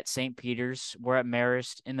 he was at St. Peter's, we're at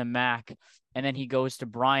Marist in the MAC, and then he goes to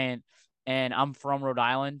Bryant, and I'm from Rhode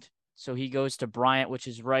Island. So he goes to Bryant, which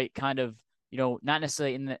is right kind of, not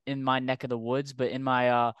necessarily in my neck of the woods, but in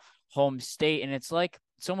my home state. And it's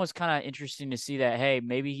almost kind of interesting to see that, hey,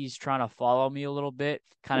 maybe he's trying to follow me a little bit,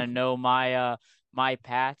 kind of know my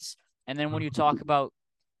paths. And then when you talk about,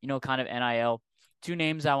 kind of NIL, two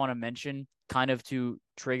names I want to mention kind of to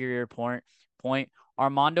trigger your point,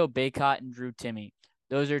 Armando Baycott and Drew Timmy.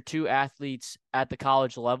 Those are two athletes at the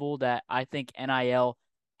college level that I think NIL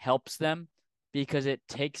helps them because it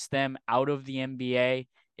takes them out of the NBA.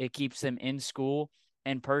 It keeps them in school.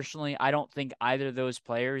 And personally, I don't think either of those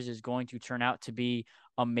players is going to turn out to be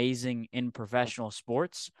amazing in professional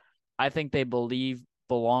sports. I think they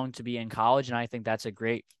belong to be in college, and I think that's a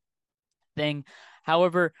great thing.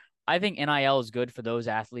 However, I think NIL is good for those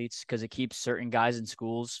athletes because it keeps certain guys in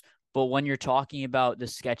schools. But when you're talking about the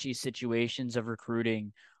sketchy situations of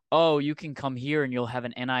recruiting, oh, you can come here and you'll have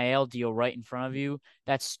an NIL deal right in front of you.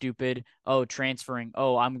 That's stupid. Oh, transferring.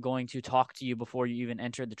 Oh, I'm going to talk to you before you even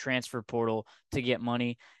enter the transfer portal to get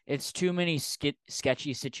money. It's too many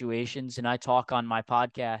sketchy situations. And I talk on my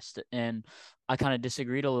podcast and I kind of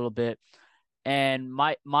disagreed a little bit. And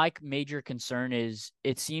my major concern is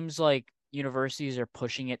it seems like universities are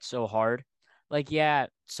pushing it so hard. Like, yeah,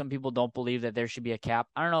 some people don't believe that there should be a cap.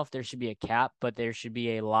 I don't know if there should be a cap, but there should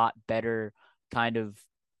be a lot better kind of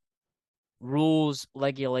rules,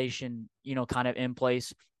 regulation, kind of in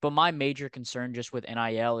place. But my major concern just with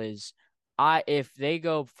NIL is if they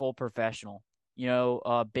go full professional,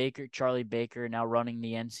 Charlie Baker now running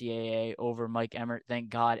the NCAA over Mike Emmert. Thank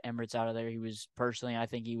God Emmert's out of there. I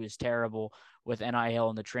think he was terrible with NIL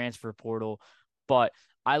and the transfer portal. But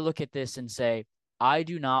I look at this and say, I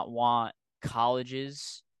do not want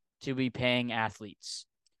colleges to be paying athletes.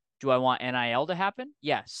 Do I want NIL to happen?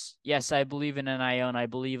 Yes. Yes, I believe in NIL and I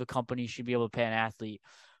believe a company should be able to pay an athlete.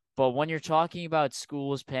 But when you're talking about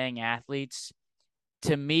schools paying athletes,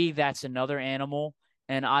 to me, that's another animal.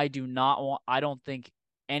 And I don't think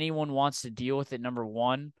anyone wants to deal with it, number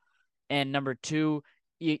one. And number two,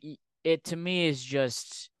 it to me is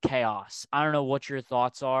just chaos. I don't know what your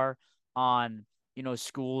thoughts are on,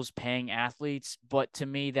 schools paying athletes, but to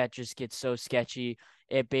me, that just gets so sketchy.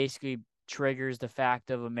 It basically triggers the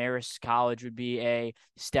fact of a Marist college would be a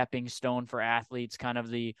stepping stone for athletes, kind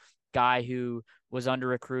of the guy who was under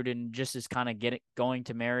recruited and just is kind of going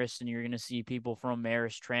to Marist, and you're going to see people from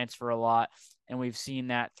Marist transfer a lot. And we've seen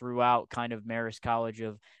that throughout kind of Marist College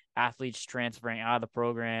of athletes transferring out of the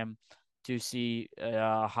program to see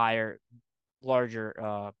higher,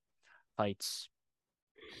 larger heights.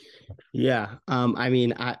 Yeah. I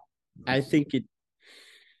mean, I think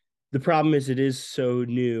the problem is it is so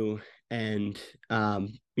new and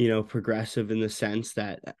progressive in the sense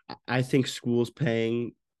that I think schools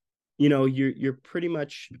paying, you're pretty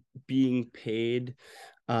much being paid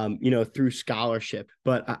through scholarship.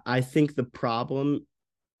 But I think the problem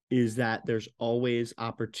is that there's always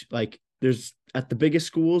there's at the biggest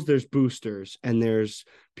schools, there's boosters and there's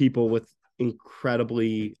people with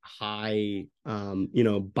incredibly high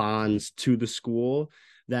bonds to the school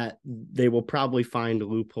that they will probably find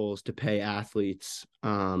loopholes to pay athletes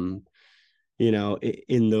in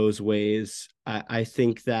those ways. I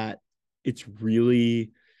think that it's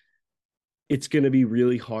going to be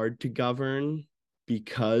really hard to govern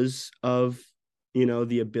because of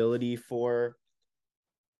the ability for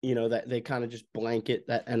that they kind of just blanket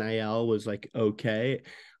that NIL was like okay.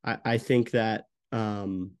 I think that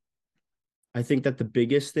the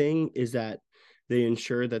biggest thing is that they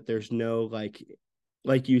ensure that there's no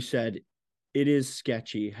like you said, it is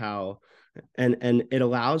sketchy how and it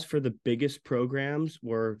allows for the biggest programs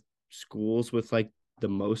where schools with like the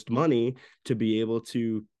most money to be able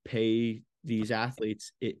to pay these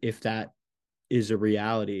athletes if that is a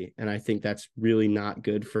reality. And I think that's really not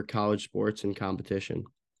good for college sports and competition.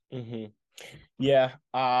 Mm-hmm. Yeah.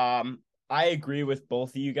 I agree with both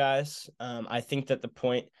of you guys. I think that the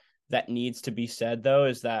point that needs to be said though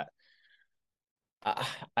is that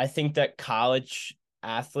I think that college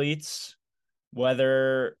athletes,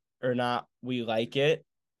 whether or not we like it,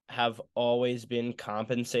 have always been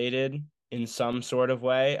compensated in some sort of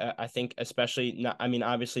way. I think especially not, I mean,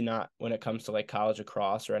 obviously not when it comes to like college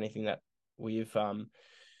lacrosse or anything that we've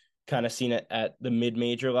kind of seen it at the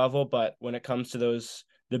mid-major level, but when it comes to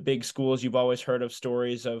the big schools, you've always heard of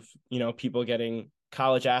stories of, people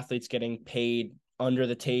college athletes getting paid under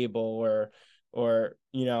the table or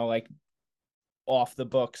like off the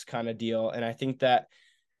books kind of deal. And I think that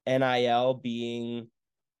NIL being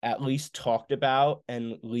at least talked about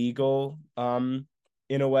and legal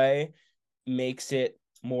in a way makes it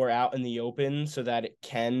more out in the open so that it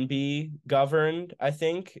can be governed, I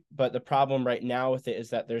think. But the problem right now with it is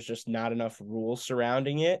that there's just not enough rules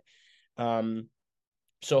surrounding it.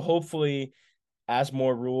 So hopefully as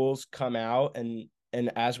more rules come out and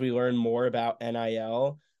as we learn more about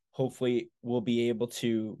NIL, hopefully we'll be able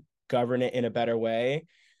to govern it in a better way.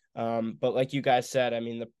 But like you guys said, I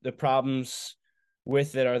mean, the problems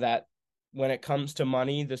with it are that when it comes to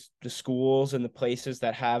money, the schools and the places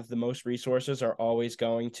that have the most resources are always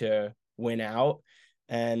going to win out.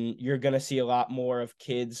 And you're going to see a lot more of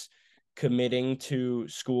kids committing to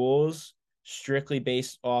schools strictly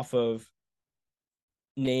based off of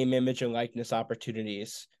name, image, and likeness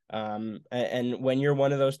opportunities. And when you're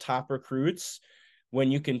one of those top recruits,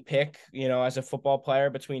 when you can pick, as a football player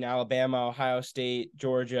between Alabama, Ohio State,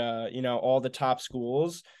 Georgia, all the top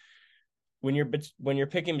schools, when you're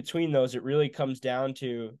picking between those, it really comes down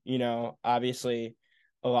to, obviously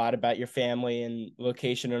a lot about your family and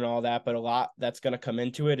location and all that, but a lot that's going to come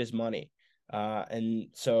into it is money. And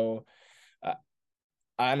so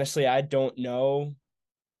honestly, I don't know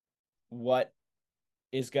what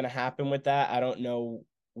is going to happen with that. I don't know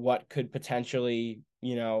what could potentially,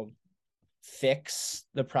 fix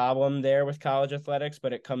the problem there with college athletics,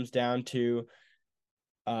 but it comes down to,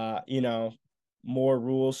 more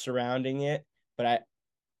rules surrounding it. But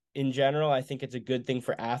in general, I think it's a good thing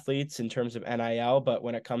for athletes in terms of NIL. But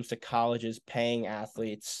when it comes to colleges paying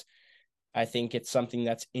athletes, I think it's something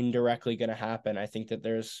that's indirectly going to happen. I think that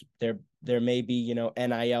there may be,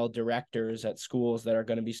 NIL directors at schools that are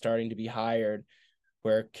going to be starting to be hired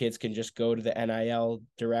where kids can just go to the NIL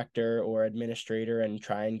director or administrator and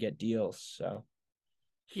try and get deals. So,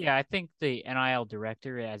 Yeah, I think the NIL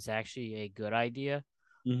director is actually a good idea.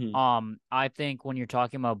 mm-hmm. I think when you're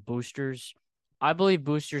talking about boosters, I believe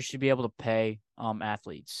boosters should be able to pay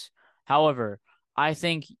athletes. However, I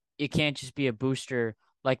think it can't just be a booster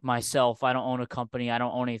like myself. I don't own a company, I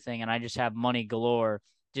don't own anything, and I just have money galore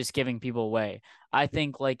just giving people away. I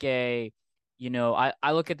think like I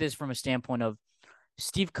look at this from a standpoint of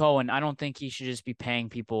Steve Cohen. I don't think he should just be paying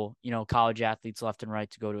people, college athletes left and right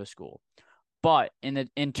to go to a school. But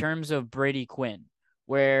in terms of Brady Quinn,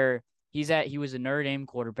 where he was a Notre Dame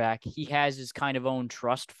quarterback, he has his kind of own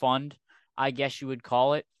trust fund, I guess you would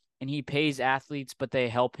call it, and he pays athletes, but they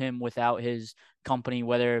help him without his company,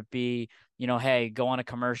 whether it be, hey, go on a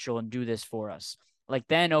commercial and do this for us. like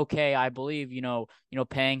then okay, I believe,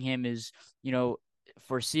 paying him is,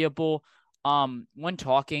 foreseeable. When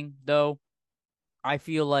talking though, I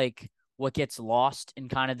feel like what gets lost in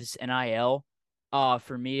kind of this NIL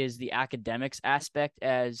for me is the academics aspect,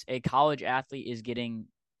 as a college athlete is getting,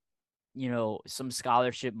 some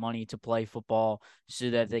scholarship money to play football so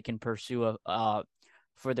that they can pursue a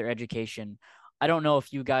further education. I don't know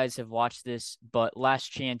if you guys have watched this, but Last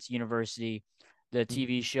Chance University, the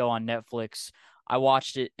TV show on Netflix, I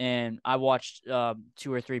watched it, and I watched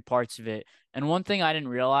 2 or 3 parts of it. And one thing I didn't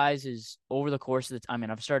realize is over the course of the time, I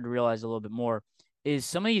mean, I've started to realize a little bit more, is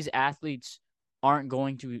some of these athletes aren't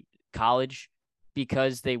going to college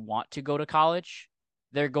because they want to go to college.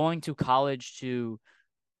 They're going to college to,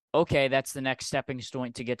 okay, that's the next stepping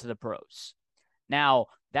stone to get to the pros. Now,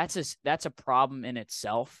 that's a problem in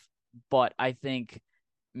itself, but I think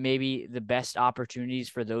maybe the best opportunities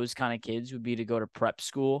for those kind of kids would be to go to prep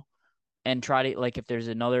school and try to, like, if there's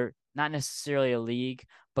another, not necessarily a league,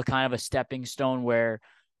 but kind of a stepping stone where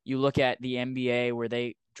you look at the NBA where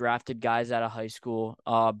they drafted guys out of high school.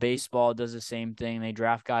 Baseball does the same thing. They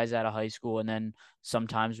draft guys out of high school, and then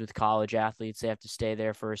sometimes with college athletes, they have to stay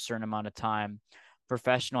there for a certain amount of time.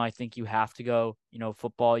 Professional, I think you have to go,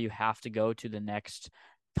 football, you have to go to the next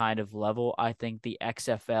kind of level. I think the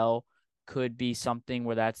XFL could be something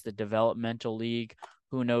where that's the developmental league.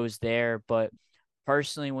 Who knows there? But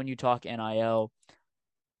personally, when you talk NIL,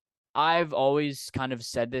 I've always kind of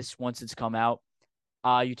said this once it's come out.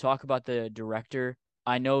 You talk about the director.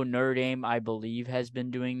 I know Notre Dame, I believe, has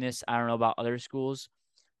been doing this. I don't know about other schools.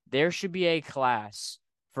 There should be a class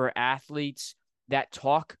for athletes that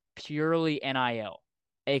talk purely NIL,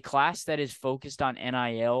 a class that is focused on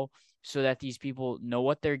NIL so that these people know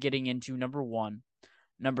what they're getting into, number one.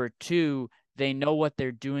 Number two, they know what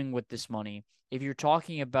they're doing with this money. If you're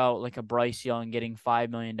talking about like a Bryce Young getting $5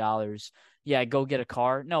 million, yeah, go get a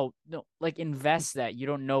car. No, no, like invest that. You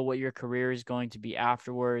don't know what your career is going to be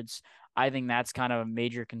afterwards. I think that's kind of a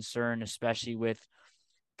major concern, especially with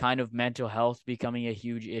kind of mental health becoming a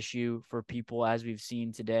huge issue for people as we've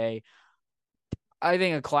seen today. I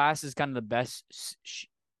think a class is kind of the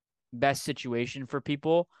best situation for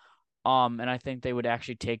people. And I think they would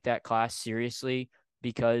actually take that class seriously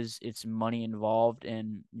because it's money involved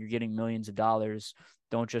and you're getting millions of dollars.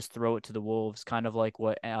 Don't just throw it to the wolves, kind of like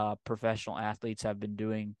what professional athletes have been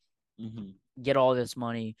doing. Mm-hmm. Get all this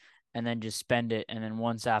money and then just spend it. And then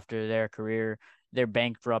once after their career, they're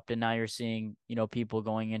bankrupt. And now you're seeing, people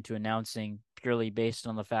going into announcing purely based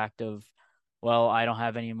on the fact of, well, I don't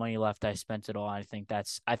have any money left. I spent it all. I think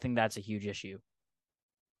that's a huge issue.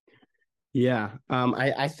 Yeah.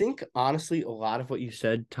 I think honestly, a lot of what you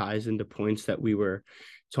said ties into points that we were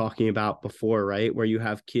talking about before, right? Where you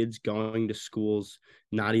have kids going to schools,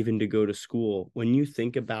 not even to go to school. When you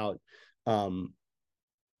think about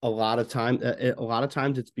a lot of times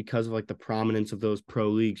it's because of like the prominence of those pro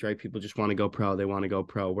leagues, right? People just want to go pro. They want to go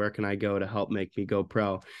pro. Where can I go to help make me go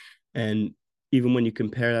pro? And even when you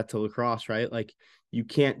compare that to lacrosse, right? Like you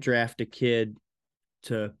can't draft a kid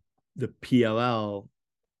to the PLL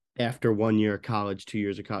after 1 year of college, 2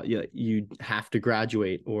 years of college. You have to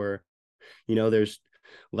graduate, or there's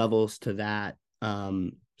levels to that.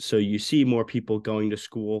 So you see more people going to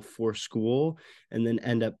school for school and then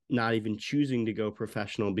end up not even choosing to go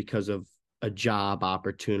professional because of a job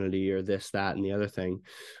opportunity or this, that, and the other thing.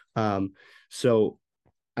 So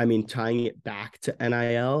I mean, tying it back to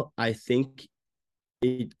NIL, I think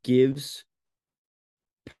it gives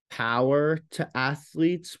power to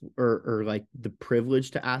athletes, or like the privilege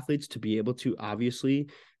to athletes to be able to obviously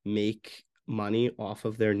make money off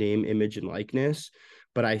of their name, image, and likeness.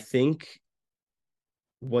 But I think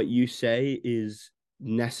what you say is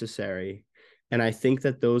necessary. And I think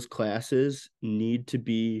that those classes need to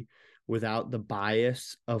be without the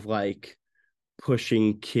bias of like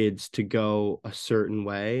pushing kids to go a certain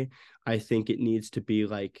way. I think it needs to be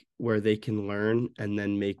like where they can learn and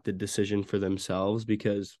then make the decision for themselves,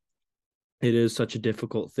 because it is such a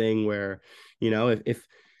difficult thing where, if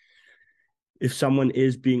someone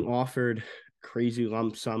is being offered crazy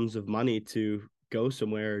lump sums of money to go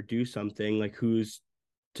somewhere or do something, like who's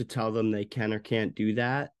to tell them they can or can't do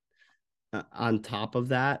that? On top of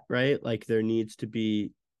that, right? Like there needs to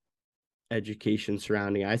be education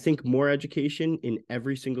surrounding it. I think more education in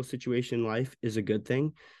every single situation in life is a good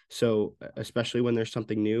thing. So especially when there's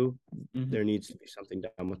something new, Mm-hmm. there needs to be something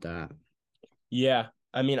done with that. Yeah.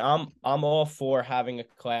 I mean, I'm all for having a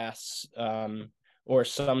class or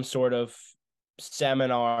some sort of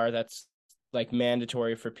seminar that's like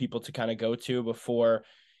mandatory for people to kind of go to before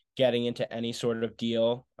getting into any sort of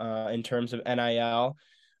deal in terms of NIL.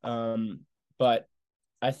 But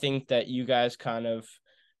I think that you guys kind of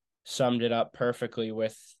summed it up perfectly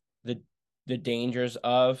with the dangers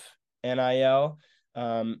of NIL,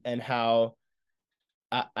 and how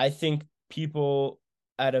I think people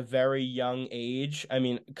at a very young age, I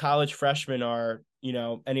mean, college freshmen are,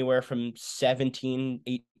 anywhere from 17,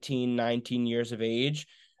 18, 19 years of age.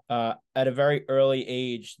 At a very early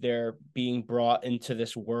age, they're being brought into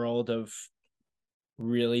this world of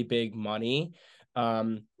really big money.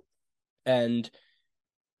 And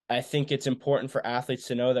I think it's important for athletes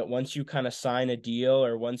to know that once you kind of sign a deal,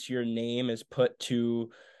 or once your name is put to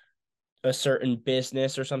a certain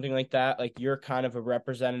business or something like that, like, you're kind of a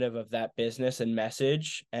representative of that business and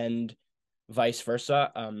message, and vice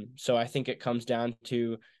versa. So I think it comes down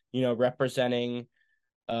to, representing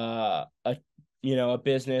a a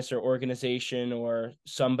business or organization, or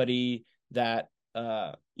somebody that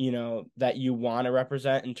that you want to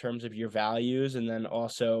represent in terms of your values, and then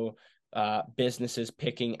also businesses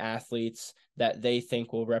picking athletes that they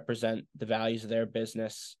think will represent the values of their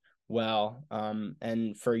business well.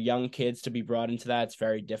 And for young kids to be brought into that, it's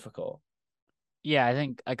very difficult. Yeah, I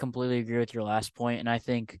think I completely agree with your last point, and I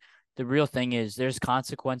think the real thing is there's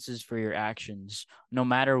consequences for your actions. No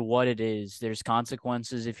matter what it is, there's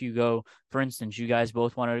consequences if you go, for instance, you guys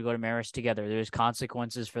both wanted to go to Marist together. There's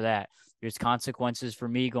consequences for that. There's consequences for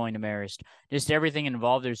me going to Marist. Just everything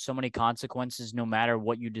involved, there's so many consequences no matter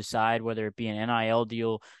what you decide, whether it be an NIL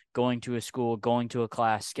deal, going to a school, going to a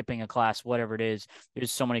class, skipping a class, whatever it is.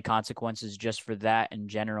 There's so many consequences just for that in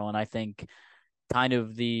general, and I think kind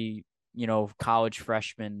of the college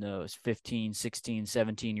freshman, the 15, 16,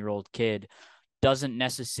 17-year-old kid doesn't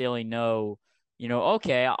necessarily know,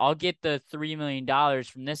 okay, I'll get the $3 million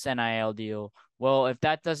from this NIL deal. Well, if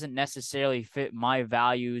that doesn't necessarily fit my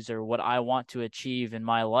values or what I want to achieve in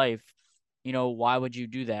my life, why would you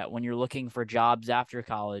do that? When you're looking for jobs after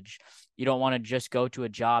college, you don't want to just go to a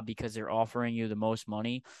job because they're offering you the most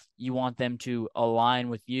money. You want them to align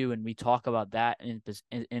with you. And we talk about that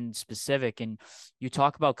in specific. And you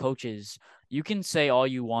talk about coaches. You can say all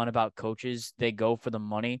you want about coaches. They go for the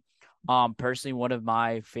money. Personally, one of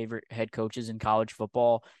my favorite head coaches in college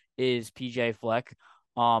football is PJ Fleck.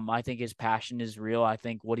 I think his passion is real. I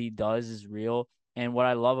think what he does is real. And what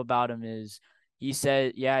I love about him is he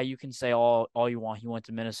said, yeah, you can say all you want. He went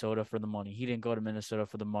to Minnesota for the money. He didn't go to Minnesota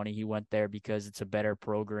for the money. He went there because it's a better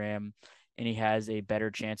program and he has a better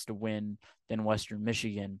chance to win than Western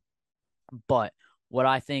Michigan. But what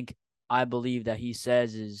I believe that he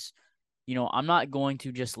says is, I'm not going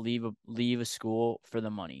to just leave a school for the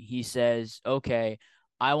money. He says, okay,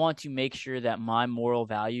 I want to make sure that my moral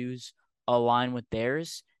values align with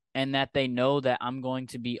theirs and that they know that I'm going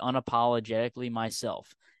to be unapologetically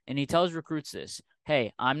myself. And he tells recruits this,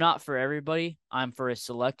 hey, I'm not for everybody. I'm for a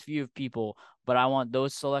select few of people, but I want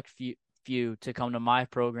those select few to come to my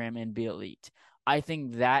program and be elite. I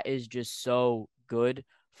think that is just so good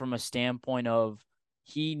from a standpoint of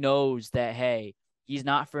he knows that, hey, he's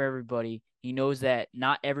not for everybody. He knows that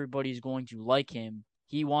not everybody's going to like him.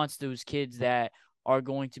 He wants those kids that are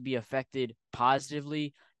going to be affected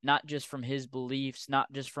positively, not just from his beliefs,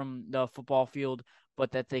 not just from the football field,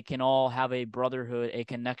 but that they can all have a brotherhood, a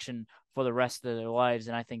connection for the rest of their lives.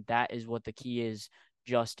 And I think that is what the key is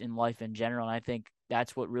just in life in general. And I think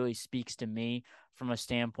that's what really speaks to me from a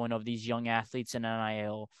standpoint of these young athletes in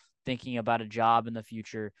NIL, thinking about a job in the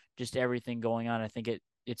future, just everything going on. I think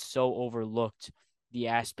it's so overlooked, the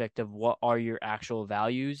aspect of what are your actual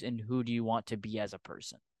values and who do you want to be as a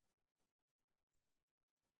person.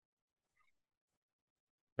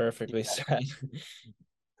 Perfectly said.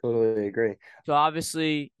 Totally agree. So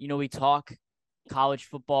obviously, we talk college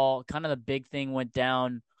football, kind of the big thing went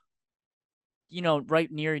down,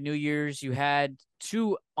 right near New Year's. You had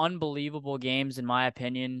two unbelievable games, in my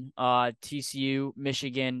opinion, TCU,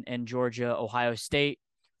 Michigan, and Georgia, Ohio State.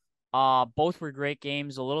 Both were great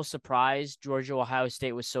games. A little surprised Georgia Ohio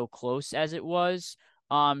State was so close as it was.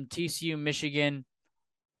 TCU Michigan,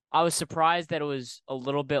 I was surprised that it was a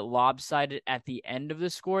little bit lopsided at the end of the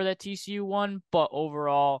score that TCU won, but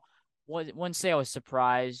overall, wouldn't say I was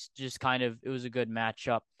surprised. Just kind of, it was a good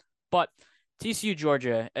matchup. But TCU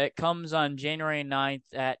Georgia, it comes on January 9th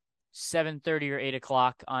at 7:30 or 8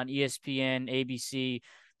 o'clock on ESPN, ABC.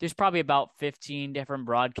 There's probably about 15 different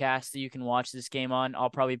broadcasts that you can watch this game on. I'll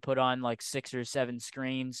probably put on like 6 or 7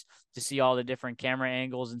 screens to see all the different camera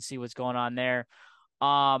angles and see what's going on there.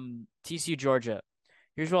 TCU Georgia.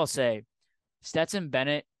 Here's what I'll say. Stetson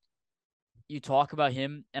Bennett, you talk about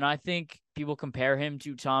him, and I think people compare him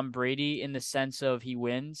to Tom Brady in the sense of he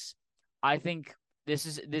wins. I think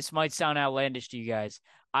this might sound outlandish to you guys.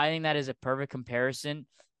 I think that is a perfect comparison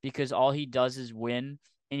because all he does is win,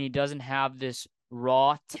 and he doesn't have this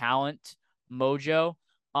raw talent mojo.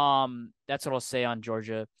 That's what I'll say on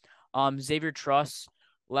Georgia. Xavier Truss,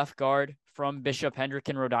 left guard from Bishop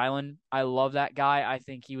Hendricken, Rhode Island. I love that guy. I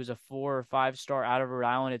think he was a 4 or 5 star out of Rhode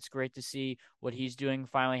Island. It's great to see what he's doing,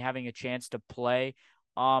 finally having a chance to play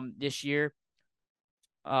this year.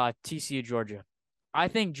 TCU Georgia. I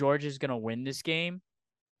think Georgia's gonna win this game,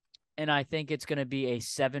 and I think it's gonna be a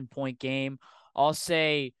 7 point game. I'll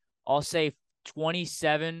say I'll say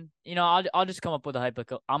 27. I'll just come up with a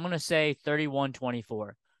hypothetical. I'm gonna say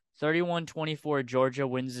 31-24. 31-24 Georgia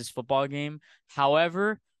wins this football game.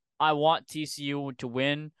 However, I want TCU to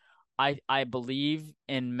win. I believe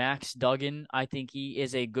in Max Duggan. I think he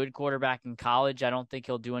is a good quarterback in college. I don't think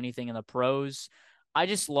he'll do anything in the pros. I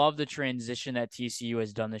just love the transition that TCU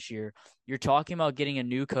has done this year. You're talking about getting a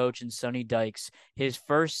new coach in Sonny Dykes, his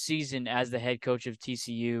first season as the head coach of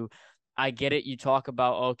TCU. I get it. You talk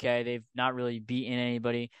about, okay, they've not really beaten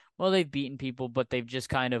anybody. Well, they've beaten people, but they've just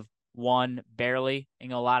kind of won barely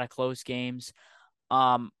in a lot of close games.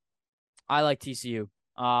 Um, I like TCU.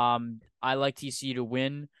 I like TCU to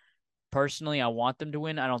win. Personally, I want them to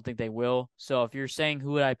win. I don't think they will. So if you're saying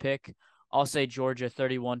who would I pick, I'll say Georgia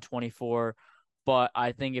 31-24. But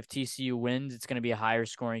I think if TCU wins, it's going to be a higher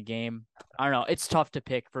scoring game. I don't know. It's tough to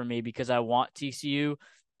pick for me because I want TCU,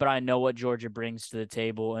 but I know what Georgia brings to the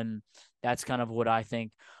table. And that's kind of what I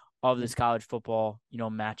think of this college football,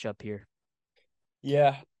 matchup here.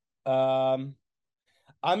 Yeah. I'm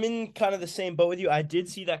in kind of the same boat with you. I did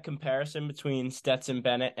see that comparison between Stetson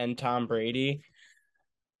Bennett and Tom Brady.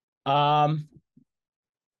 I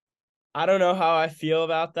don't know how I feel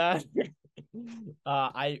about that.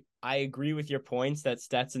 I agree with your points that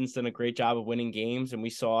Stetson's done a great job of winning games, and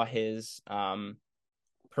we saw his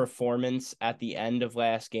performance at the end of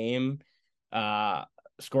last game,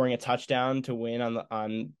 scoring a touchdown to win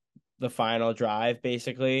on the final drive,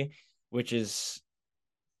 basically, which is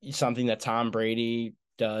something that Tom Brady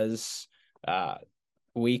does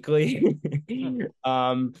weekly.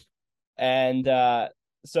 And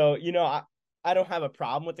so I don't have a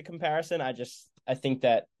problem with the comparison. I think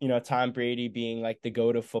that Tom Brady being like the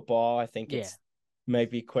GOAT of football, I think Yeah. it's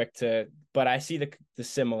might be quick to, but I see the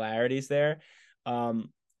similarities there.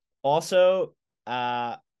 Also,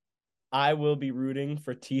 I will be rooting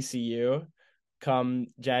for TCU come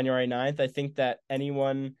January 9th. I think that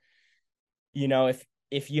anyone,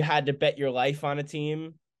 if you had to bet your life on a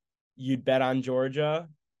team, you'd bet on Georgia,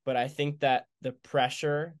 but I think that the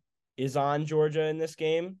pressure is on Georgia in this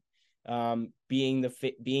game, being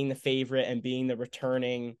the favorite and being the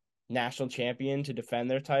returning national champion to defend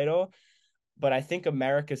their title. But I think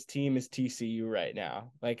America's team is TCU right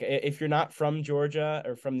now. Like, if you're not from Georgia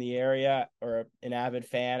or from the area or an avid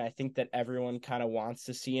fan, I think that everyone kind of wants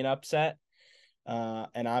to see an upset,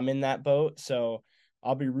 and I'm in that boat. So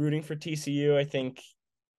I'll be rooting for TCU. I think,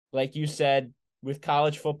 like you said, with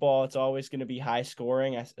college football, it's always going to be high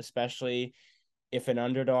scoring, especially if an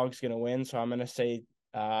underdog's going to win. So I'm going to say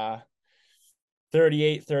 38-35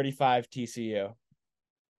 TCU.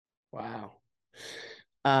 Wow.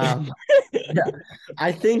 Yeah,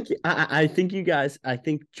 I think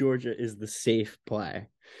Georgia is the safe play.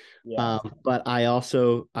 Yeah. But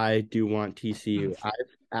I do want TCU. I've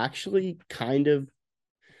actually kind of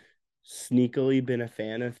sneakily been a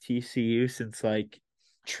fan of TCU since like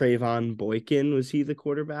Trayvon Boykin. Was he the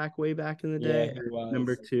quarterback way back in the Yeah, day? he was.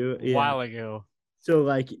 Number 2. A Yeah. while ago. So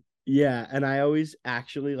like, yeah, and I always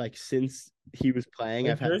actually like since he was playing,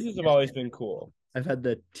 Their jerseys have always been cool. I've had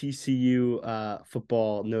the TCU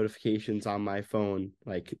football notifications on my phone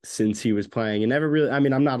like since he was playing, and never really. I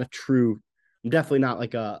mean, I'm definitely not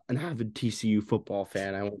like an avid TCU football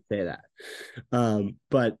fan. I won't say that,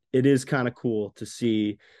 but it is kind of cool to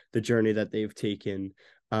see the journey that they've taken.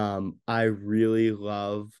 I really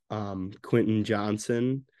love Quentin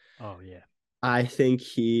Johnson. Oh, yeah. I think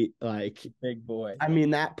he like Big boy. I mean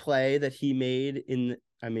that play that he made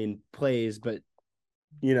plays, but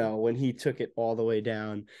when he took it all the way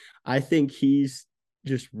down, I think he's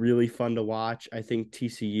just really fun to watch. I think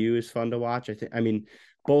TCU is fun to watch.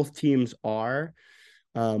 Both teams are.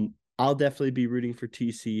 I'll definitely be rooting for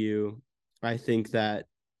TCU. I think that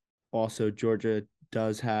also Georgia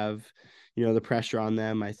does have, the pressure on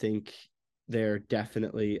them. I think they're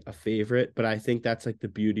definitely a favorite, but I think that's like the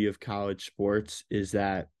beauty of college sports is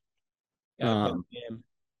that,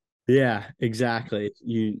 yeah, exactly.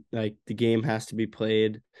 The game has to be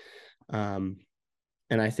played. And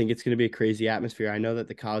I think it's going to be a crazy atmosphere. I know that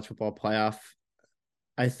the college football playoff,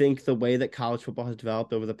 I think the way that college football has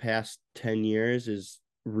developed over the past 10 years is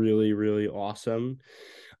really, really awesome.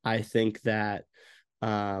 I think that,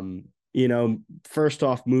 first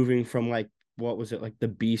off, moving from like what was it, like the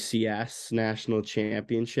BCS national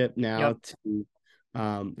championship Yep. now to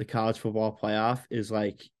the college football playoff is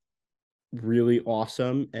like really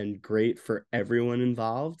awesome and great for everyone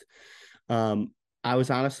involved. Um, I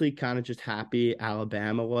was honestly kind of just happy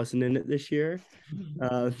Alabama wasn't in it this year,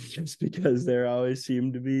 just because they always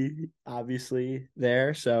seem to be obviously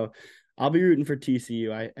there. So I'll be rooting for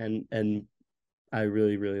TCU. And I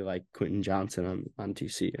really, really like Quentin Johnson on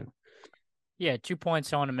TCU. Yeah, 2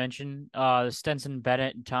 points I want to mention. The Stenson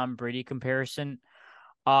Bennett and Tom Brady comparison.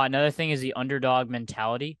 Another thing is the underdog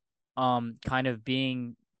mentality. Kind of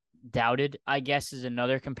being doubted, I guess, is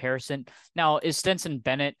another comparison. Now, is Stenson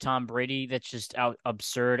Bennett Tom Brady? That's just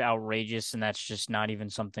absurd, outrageous, and that's just not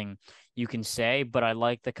even something you can say. But I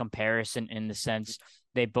like the comparison in the sense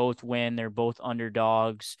they both win. They're both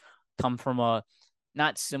underdogs. Come from a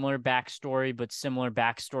not similar backstory, but similar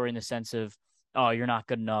backstory in the sense of, oh, you're not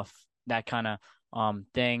good enough, that kind of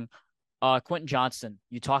thing. Quentin Johnston,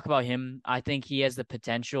 you talk about him. I think he has the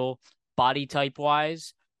potential, body type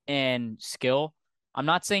wise and skill. I'm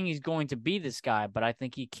not saying he's going to be this guy, but I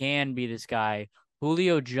think he can be this guy.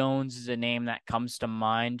 Julio Jones is a name that comes to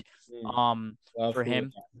mind Love for Julio.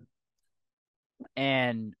 him.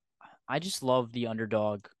 And I just love the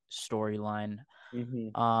underdog storyline.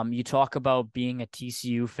 You talk about being a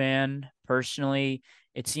TCU fan. Personally,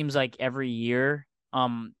 it seems like every year.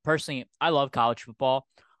 Personally, I love college football.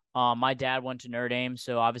 My dad went to Notre Dame,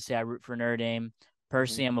 so obviously I root for Notre Dame.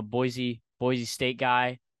 Personally, I'm a Boise State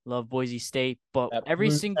guy. Love Boise State, but That every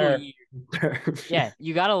blue single turf. year, yeah,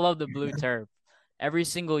 you gotta love the blue turf. Every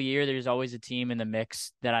single year, there's always a team in the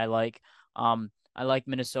mix that I like. I like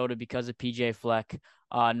Minnesota because of PJ Fleck.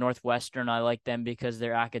 Northwestern, I like them because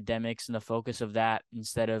they're academics and the focus of that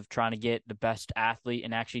instead of trying to get the best athlete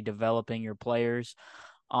and actually developing your players.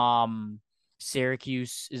 Um,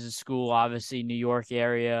 Syracuse is a school, obviously, New York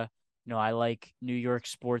area. I like New York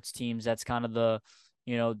sports teams. That's kind of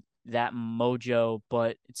you know, that mojo.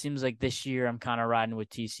 But it seems like this year I'm kind of riding with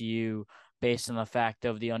TCU based on the fact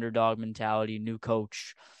of the underdog mentality, new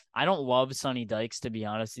coach. I don't love Sonny Dykes, to be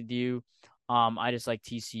honest with you. I just like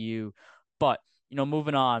TCU. But,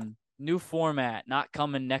 moving on, new format, not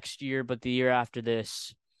coming next year, but the year after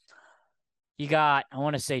this. You got, I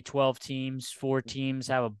want to say 12 teams, 4 teams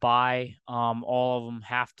have a bye. All of them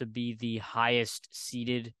have to be the highest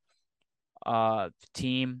seeded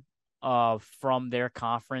team from their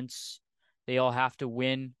conference. They all have to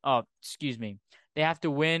win. Oh, excuse me. They have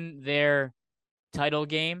to win their title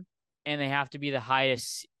game and they have to be the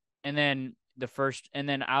highest. And then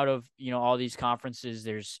out of, all these conferences,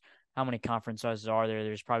 there's how many conferences are there?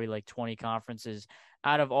 There's probably like 20 conferences.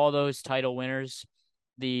 Out of all those title winners,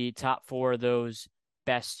 the top 4 of those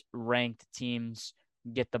best ranked teams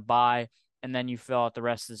get the bye, and then you fill out the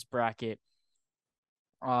rest of this bracket.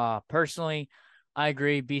 Personally, I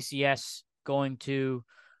agree. BCS going to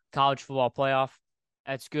college football playoff.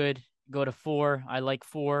 That's good. Go to 4. I like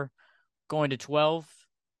 4. Going to 12.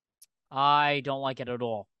 I don't like it at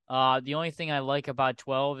all. The only thing I like about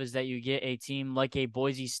 12 is that you get a team like a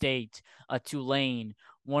Boise State, a Tulane,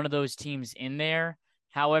 one of those teams in there.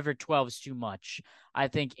 However, 12 is too much. I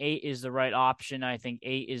think 8 is the right option. I think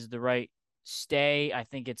 8 is the right stay. I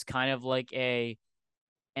think it's kind of like a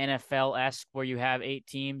NFL-esque where you have 8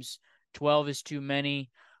 teams. 12 is too many.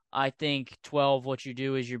 I think 12, what you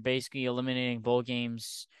do is you're basically eliminating bowl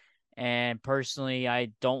games. And personally, I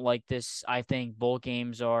don't like this. I think bowl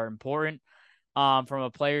games are important. From a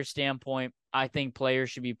player standpoint, I think players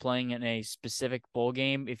should be playing in a specific bowl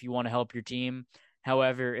game if you want to help your team.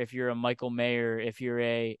 However, if you're a Michael Mayer, if you're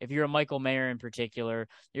a Michael Mayer in particular,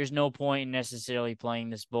 there's no point in necessarily playing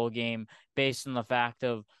this bowl game based on the fact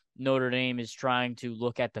of Notre Dame is trying to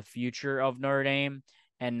look at the future of Notre Dame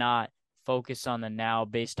and not focus on the now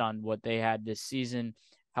based on what they had this season.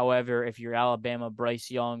 However, if you're Alabama,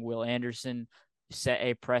 Bryce Young, Will Anderson set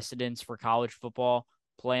a precedence for college football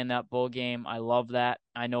playing that bowl game. I love that.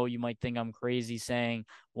 I know you might think I'm crazy saying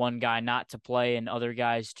one guy not to play and other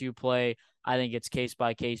guys to play. I think it's case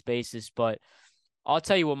by case basis, but I'll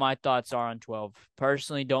tell you what my thoughts are on 12.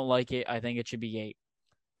 Personally, don't like it. I think it should be 8.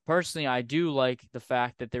 Personally, I do like the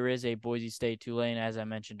fact that there is a Boise State Tulane, as I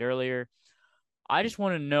mentioned earlier. I just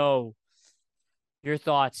want to know your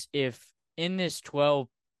thoughts if in this 12,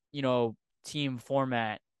 team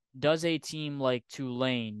format, does a team like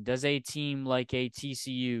Tulane, does a team like a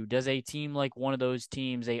TCU, does a team like one of those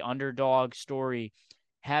teams, a underdog story,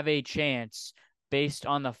 have a chance based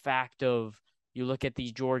on the fact of you look at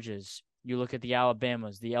the Georgias, you look at the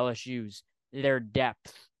Alabamas, the LSUs, their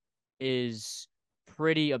depth is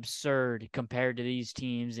pretty absurd compared to these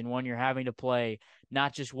teams. And when you're having to play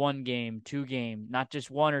not just one game, 2 games, not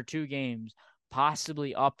just 1 or 2 games,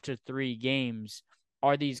 possibly up to 3 games.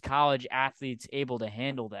 Are these college athletes able to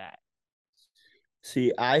handle that?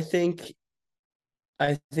 See, I think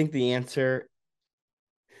the answer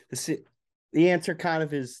kind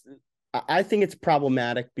of is I think it's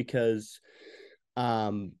problematic because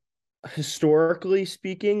um historically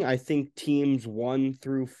speaking, I think teams 1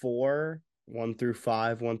 through 4, 1 through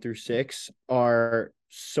 5, 1 through 6 are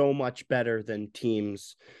so much better than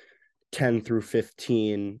teams 10 through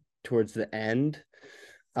 15 towards the end.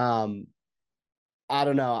 Um, I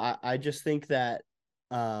don't know. I just think that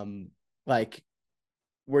like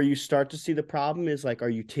where you start to see the problem is like, are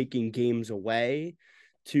you taking games away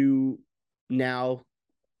to now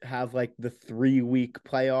have like the 3 week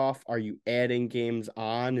playoff? Are you adding games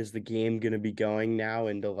on? Is the game going to be going now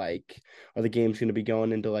into like, are the games going to be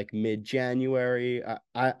going into like mid-January?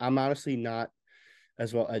 I'm honestly not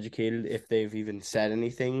as well educated if they've even said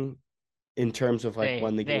anything in terms of like They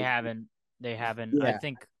when the they game. haven't. They haven't. I Yeah.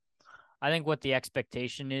 think what the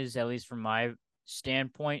expectation is, at least from my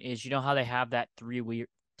standpoint, is how they have that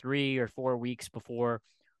 3 or 4 weeks before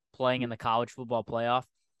playing in the college football playoff.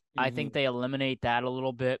 I think Mm-hmm. they eliminate that a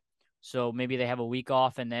little bit. So maybe they have a week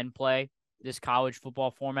off and then play this college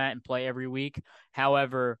football format and play every week.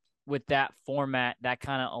 However, with that format, that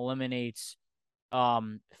kind of eliminates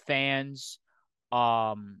fans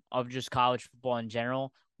of just college football in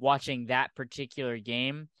general watching that particular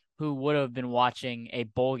game who would have been watching a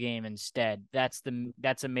bowl game instead. That's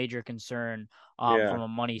a major concern Yeah. from a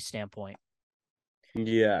money standpoint.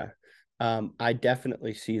 Yeah. I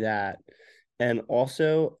definitely see that. And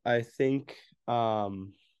also I think oh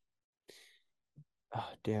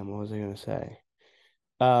damn, what was I gonna say?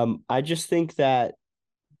 I just think that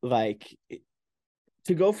like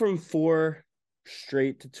to go from 4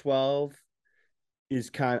 straight to 12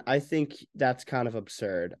 is I think that's kind of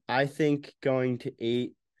absurd. I think going to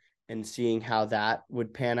 8 and seeing how that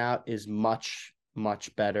would pan out is much,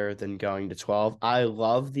 much better than going to 12. I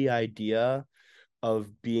love the idea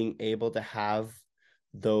of being able to have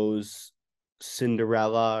those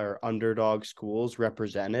Cinderella or underdog schools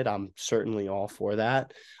represented. I'm certainly all for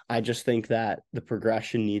that. I just think that the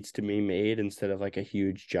progression needs to be made instead of like a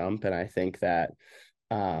huge jump. And I think that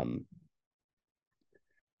um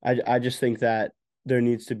I just think that there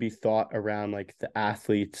needs to be thought around like the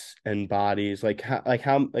athletes and bodies, like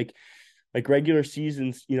regular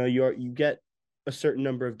seasons, you get a certain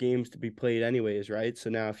number of games to be played anyways, right?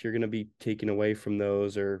 So now if you're going to be taken away from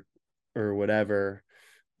those or whatever,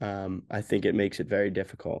 I think it makes it very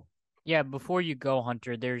difficult. Yeah, before you go,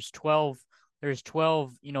 Hunter, there's 12,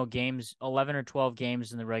 games, 11 or 12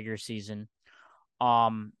 games in the regular season.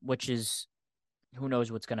 Which is who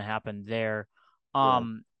knows what's going to happen there. Yeah.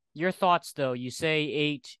 Um, your thoughts though, you say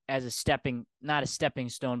 8 as not a stepping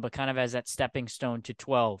stone, but kind of as that stepping stone to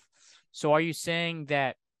 12. So are you saying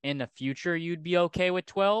that in the future you'd be okay with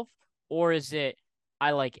 12, or is it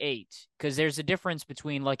I like 8? Because there's a difference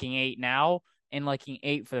between liking 8 now and liking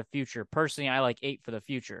 8 for the future. Personally, I like 8 for the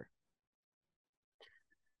future.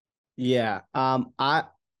 Yeah. I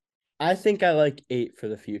think I like 8 for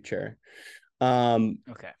the future. Um,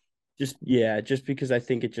 Okay. just because I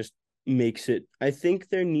think it just makes it. I think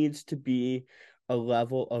there needs to be a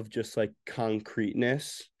level of just like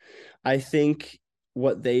concreteness. I think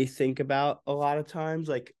what they think about a lot of times,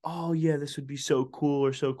 like, oh yeah, this would be so cool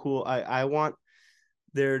or so cool. I want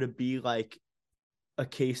there to be like a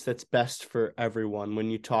case that's best for everyone when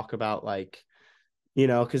you talk about like,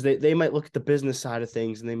 because they might look at the business side of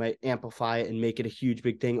things and they might amplify it and make it a huge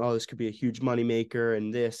big thing. Oh, this could be a huge money maker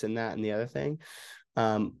and this and that and the other thing.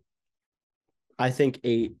 Um, I think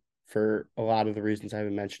 8 for a lot of the reasons I've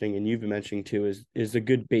been mentioning and you've been mentioning too is a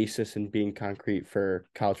good basis in being concrete for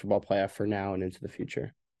college football playoff for now and into the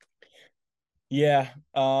future. Yeah.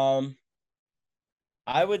 I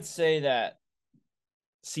would say that,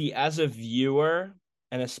 see, as a viewer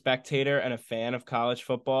and a spectator and a fan of college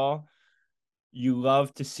football, you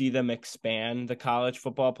love to see them expand the college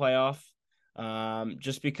football playoff.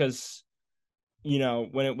 Just because,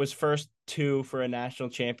 when it was first 2 for a national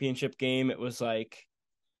championship game, it was like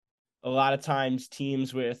a lot of times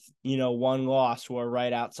teams with, one loss who are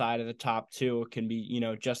right outside of the top 2 can be,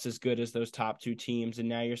 just as good as those top 2 teams. And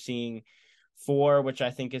now you're seeing 4, which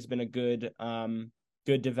I think has been a good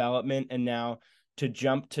development. And now to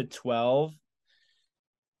jump to 12,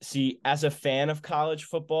 see, as a fan of college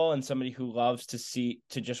football and somebody who loves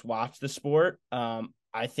to just watch the sport,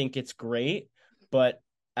 I think it's great. But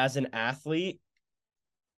as an athlete,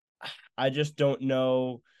 I just don't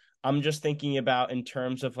know. I'm just thinking about in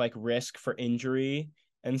terms of like risk for injury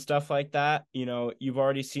and stuff like that. You've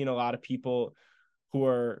already seen a lot of people who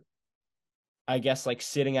are, I guess, like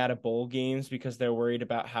sitting out of bowl games because they're worried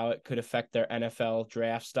about how it could affect their NFL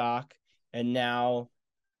draft stock. And now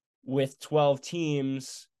with 12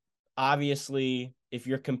 teams, obviously, if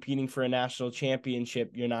you're competing for a national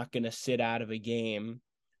championship, you're not going to sit out of a game,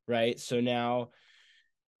 right? So now,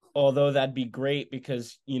 although that'd be great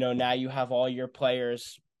because, now you have all your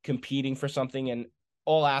players competing for something, and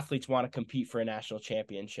all athletes want to compete for a national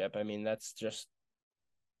championship. I mean, that's just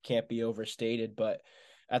can't be overstated. But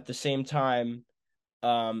at the same time,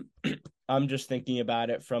 um, I'm just thinking about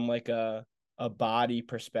it from like a body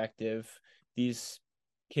perspective. These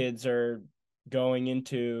kids are going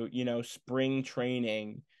into, spring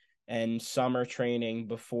training and summer training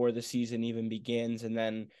before the season even begins, and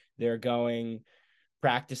then they're going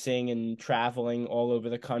practicing and traveling all over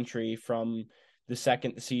the country from the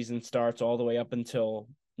second the season starts all the way up until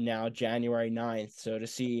now January 9th. So to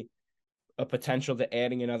see a potential to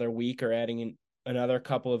adding another week or adding another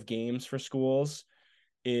couple of games for schools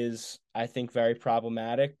is, I think, very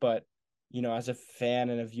problematic. But, as a fan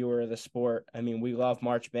and a viewer of the sport, I mean, we love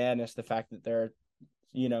March Madness, the fact that there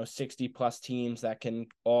are, 60 plus teams that can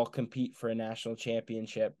all compete for a national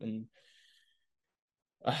championship. And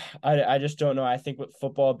I just don't know. I think with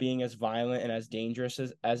football being as violent and as dangerous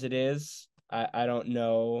as it is, I don't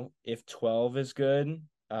know if 12 is good.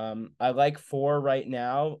 I like 4 right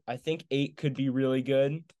now. I think 8 could be really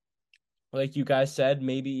good. Like you guys said,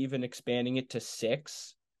 maybe even expanding it to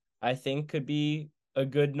 6, I think could be a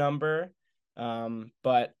good number.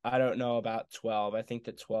 But I don't know about 12. I think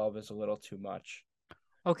that 12 is a little too much.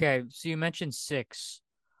 Okay, so you mentioned 6.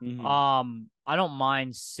 Mm-hmm. I don't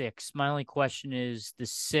mind 6. My only question is the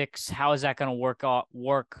 6, how is that going to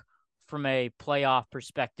work from a playoff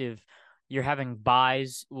perspective? You're having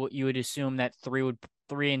buys. You would assume that 3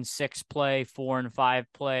 and 6 play, 4 and 5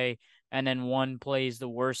 play, and then 1 plays the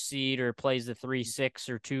worst seed or plays the 3-6,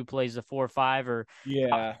 or 2 plays the 4-5, or how,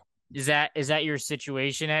 Yeah. is that your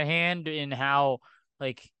situation at hand? In how,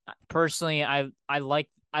 like, personally, I like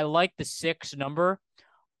the 6 number,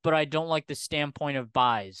 but I don't like the standpoint of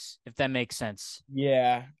buys, if that makes sense.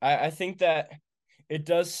 Yeah. I think that it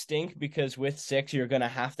does stink because with 6, you're going to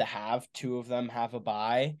have 2 of them have a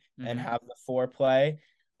bye and Mm-hmm. have the 4 play.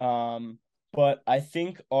 Um, but I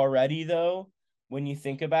think already, though, when you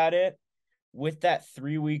think about it, with that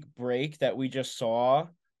 3-week break that we just saw,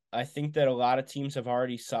 I think that a lot of teams have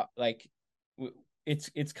already saw, like,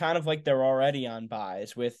 it's kind of like they're already on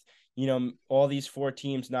buys with, all these 4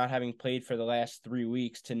 teams not having played for the last 3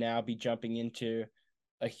 weeks to now be jumping into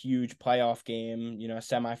a huge playoff game, a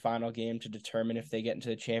semifinal game to determine if they get into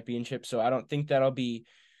the championship. So I don't think that'll be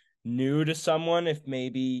new to someone if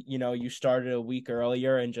maybe, you started a week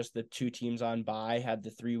earlier and just the 2 teams on bye had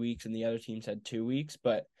the 3 weeks and the other teams had 2 weeks.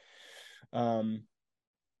 But um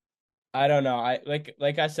I don't know.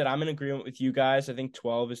 Like I said, I'm in agreement with you guys. I think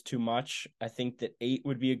 12 is too much. I think that 8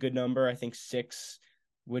 would be a good number. I think 6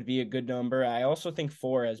 would be a good number. I also think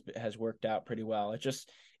 4 has worked out pretty well.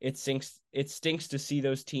 It stinks to see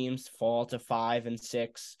those teams fall to 5 and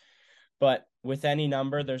 6. But with any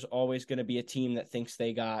number, there's always going to be a team that thinks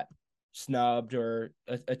they got snubbed, or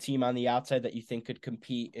a team on the outside that you think could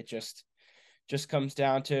compete. It just comes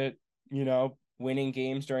down to, winning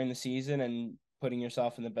games during the season and putting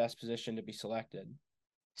yourself in the best position to be selected.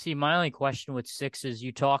 See, my only question with 6 is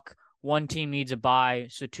you talk one team needs a bye,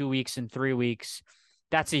 so 2 weeks and 3 weeks.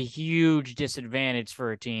 That's a huge disadvantage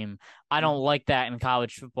for a team. I don't like that in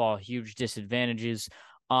college football, huge disadvantages.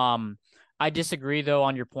 Um, I disagree though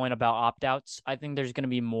on your point about opt-outs. I think there's going to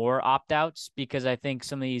be more opt-outs because I think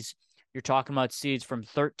some of these, you're talking about seeds from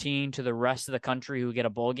 13 to the rest of the country who get a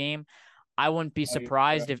bowl game. I wouldn't be Oh, you're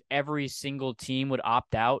surprised right. if every single team would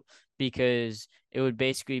opt out, because it would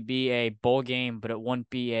basically be a bowl game, but it wouldn't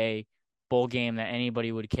be a bowl game that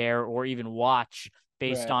anybody would care or even watch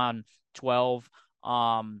based Right. on 12.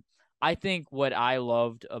 Um, I think what I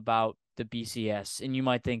loved about the BCS, and you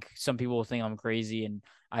might think some people will think I'm crazy, and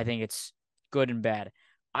I think it's good and bad.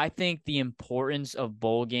 I think the importance of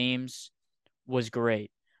bowl games was great.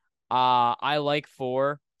 I like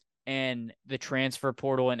 4, and the transfer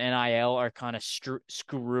portal and NIL are kind of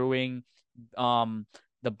screwing um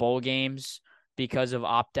the bowl games because of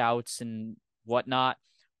opt-outs and whatnot.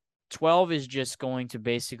 12 is just going to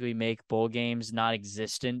basically make bowl games not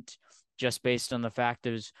existent, just based on the fact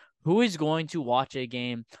of who is going to watch a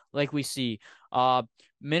game like we see. Uh,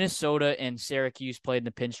 Minnesota and Syracuse played in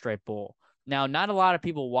the Pinstripe Bowl. Now, not a lot of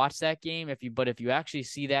people watch that game. If you actually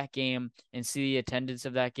see that game and see the attendance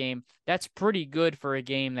of that game, that's pretty good for a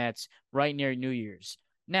game that's right near New Year's.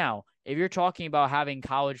 Now, if you're talking about having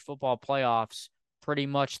college football playoffs pretty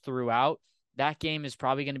much throughout, that game is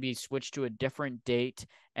probably going to be switched to a different date,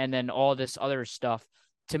 and then all this other stuff.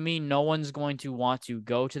 To me, no one's going to want to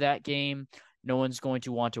go to that game. No one's going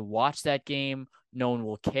to want to watch that game. No one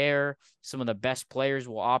will care. Some of the best players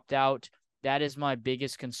will opt out. That is my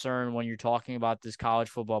biggest concern when you're talking about this college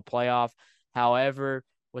football playoff. However,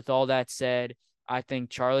 with all that said, I think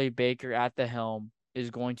Charlie Baker at the helm is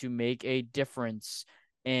going to make a difference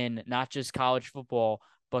in not just college football,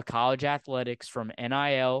 but college athletics from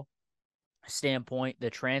NIL standpoint, the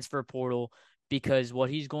transfer portal, because what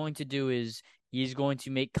he's going to do is he's going to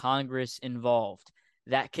make Congress involved.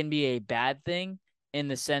 That can be a bad thing in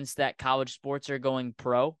the sense that college sports are going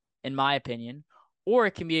pro, in my opinion, or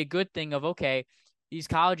it can be a good thing of, okay, these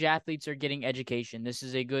college athletes are getting education. This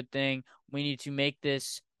is a good thing. We need to make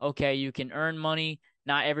this, okay, you can earn money.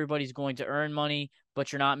 Not everybody's going to earn money,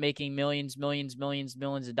 but you're not making millions, millions, millions,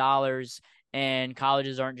 millions of dollars, and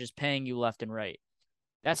colleges aren't just paying you left and right.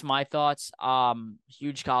 That's my thoughts.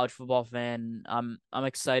 Huge college football fan. I'm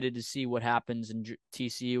excited to see what happens in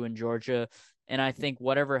TCU and Georgia, and I think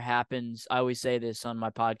whatever happens, I always say this on my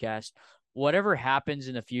podcast, whatever happens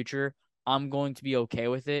in the future, I'm going to be okay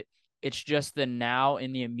with it. It's just the now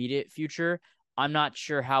in the immediate future, I'm not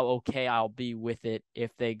sure how okay I'll be with it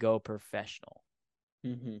if they go professional.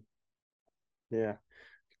 Mm-hmm. Yeah,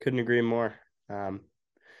 couldn't agree more. I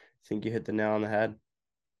think you hit the nail on the head.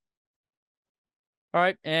 All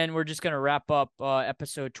right, and we're just going to wrap up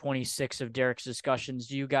episode 26 of Derek's Discussions.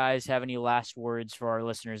 Do you guys have any last words for our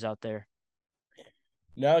listeners out there?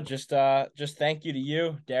 No, just thank you to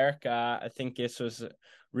you, Derek. I think this was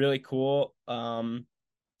really cool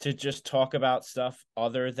to just talk about stuff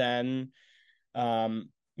other than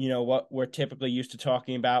what we're typically used to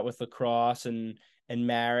talking about with lacrosse and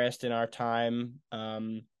Marist in our time.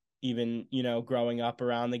 Even, growing up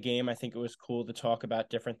around the game, I think it was cool to talk about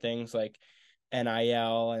different things like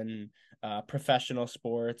NIL and professional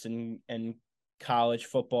sports and college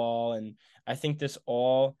football. And I think this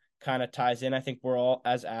all kind of ties in. I think we're all,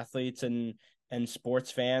 as athletes and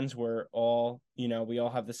sports fans, we're all, we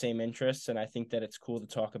all have the same interests. And I think that it's cool to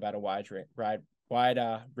talk about a wide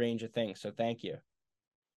range of things. So thank you.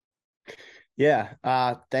 Yeah.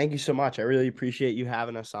 Thank you so much. I really appreciate you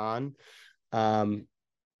having us on.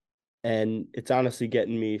 And it's honestly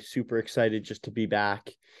getting me super excited just to be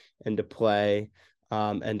back and to play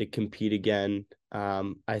and to compete again.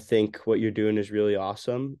 I think what you're doing is really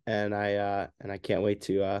awesome, and I can't wait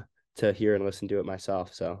to hear and listen to it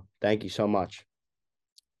myself. So thank you so much.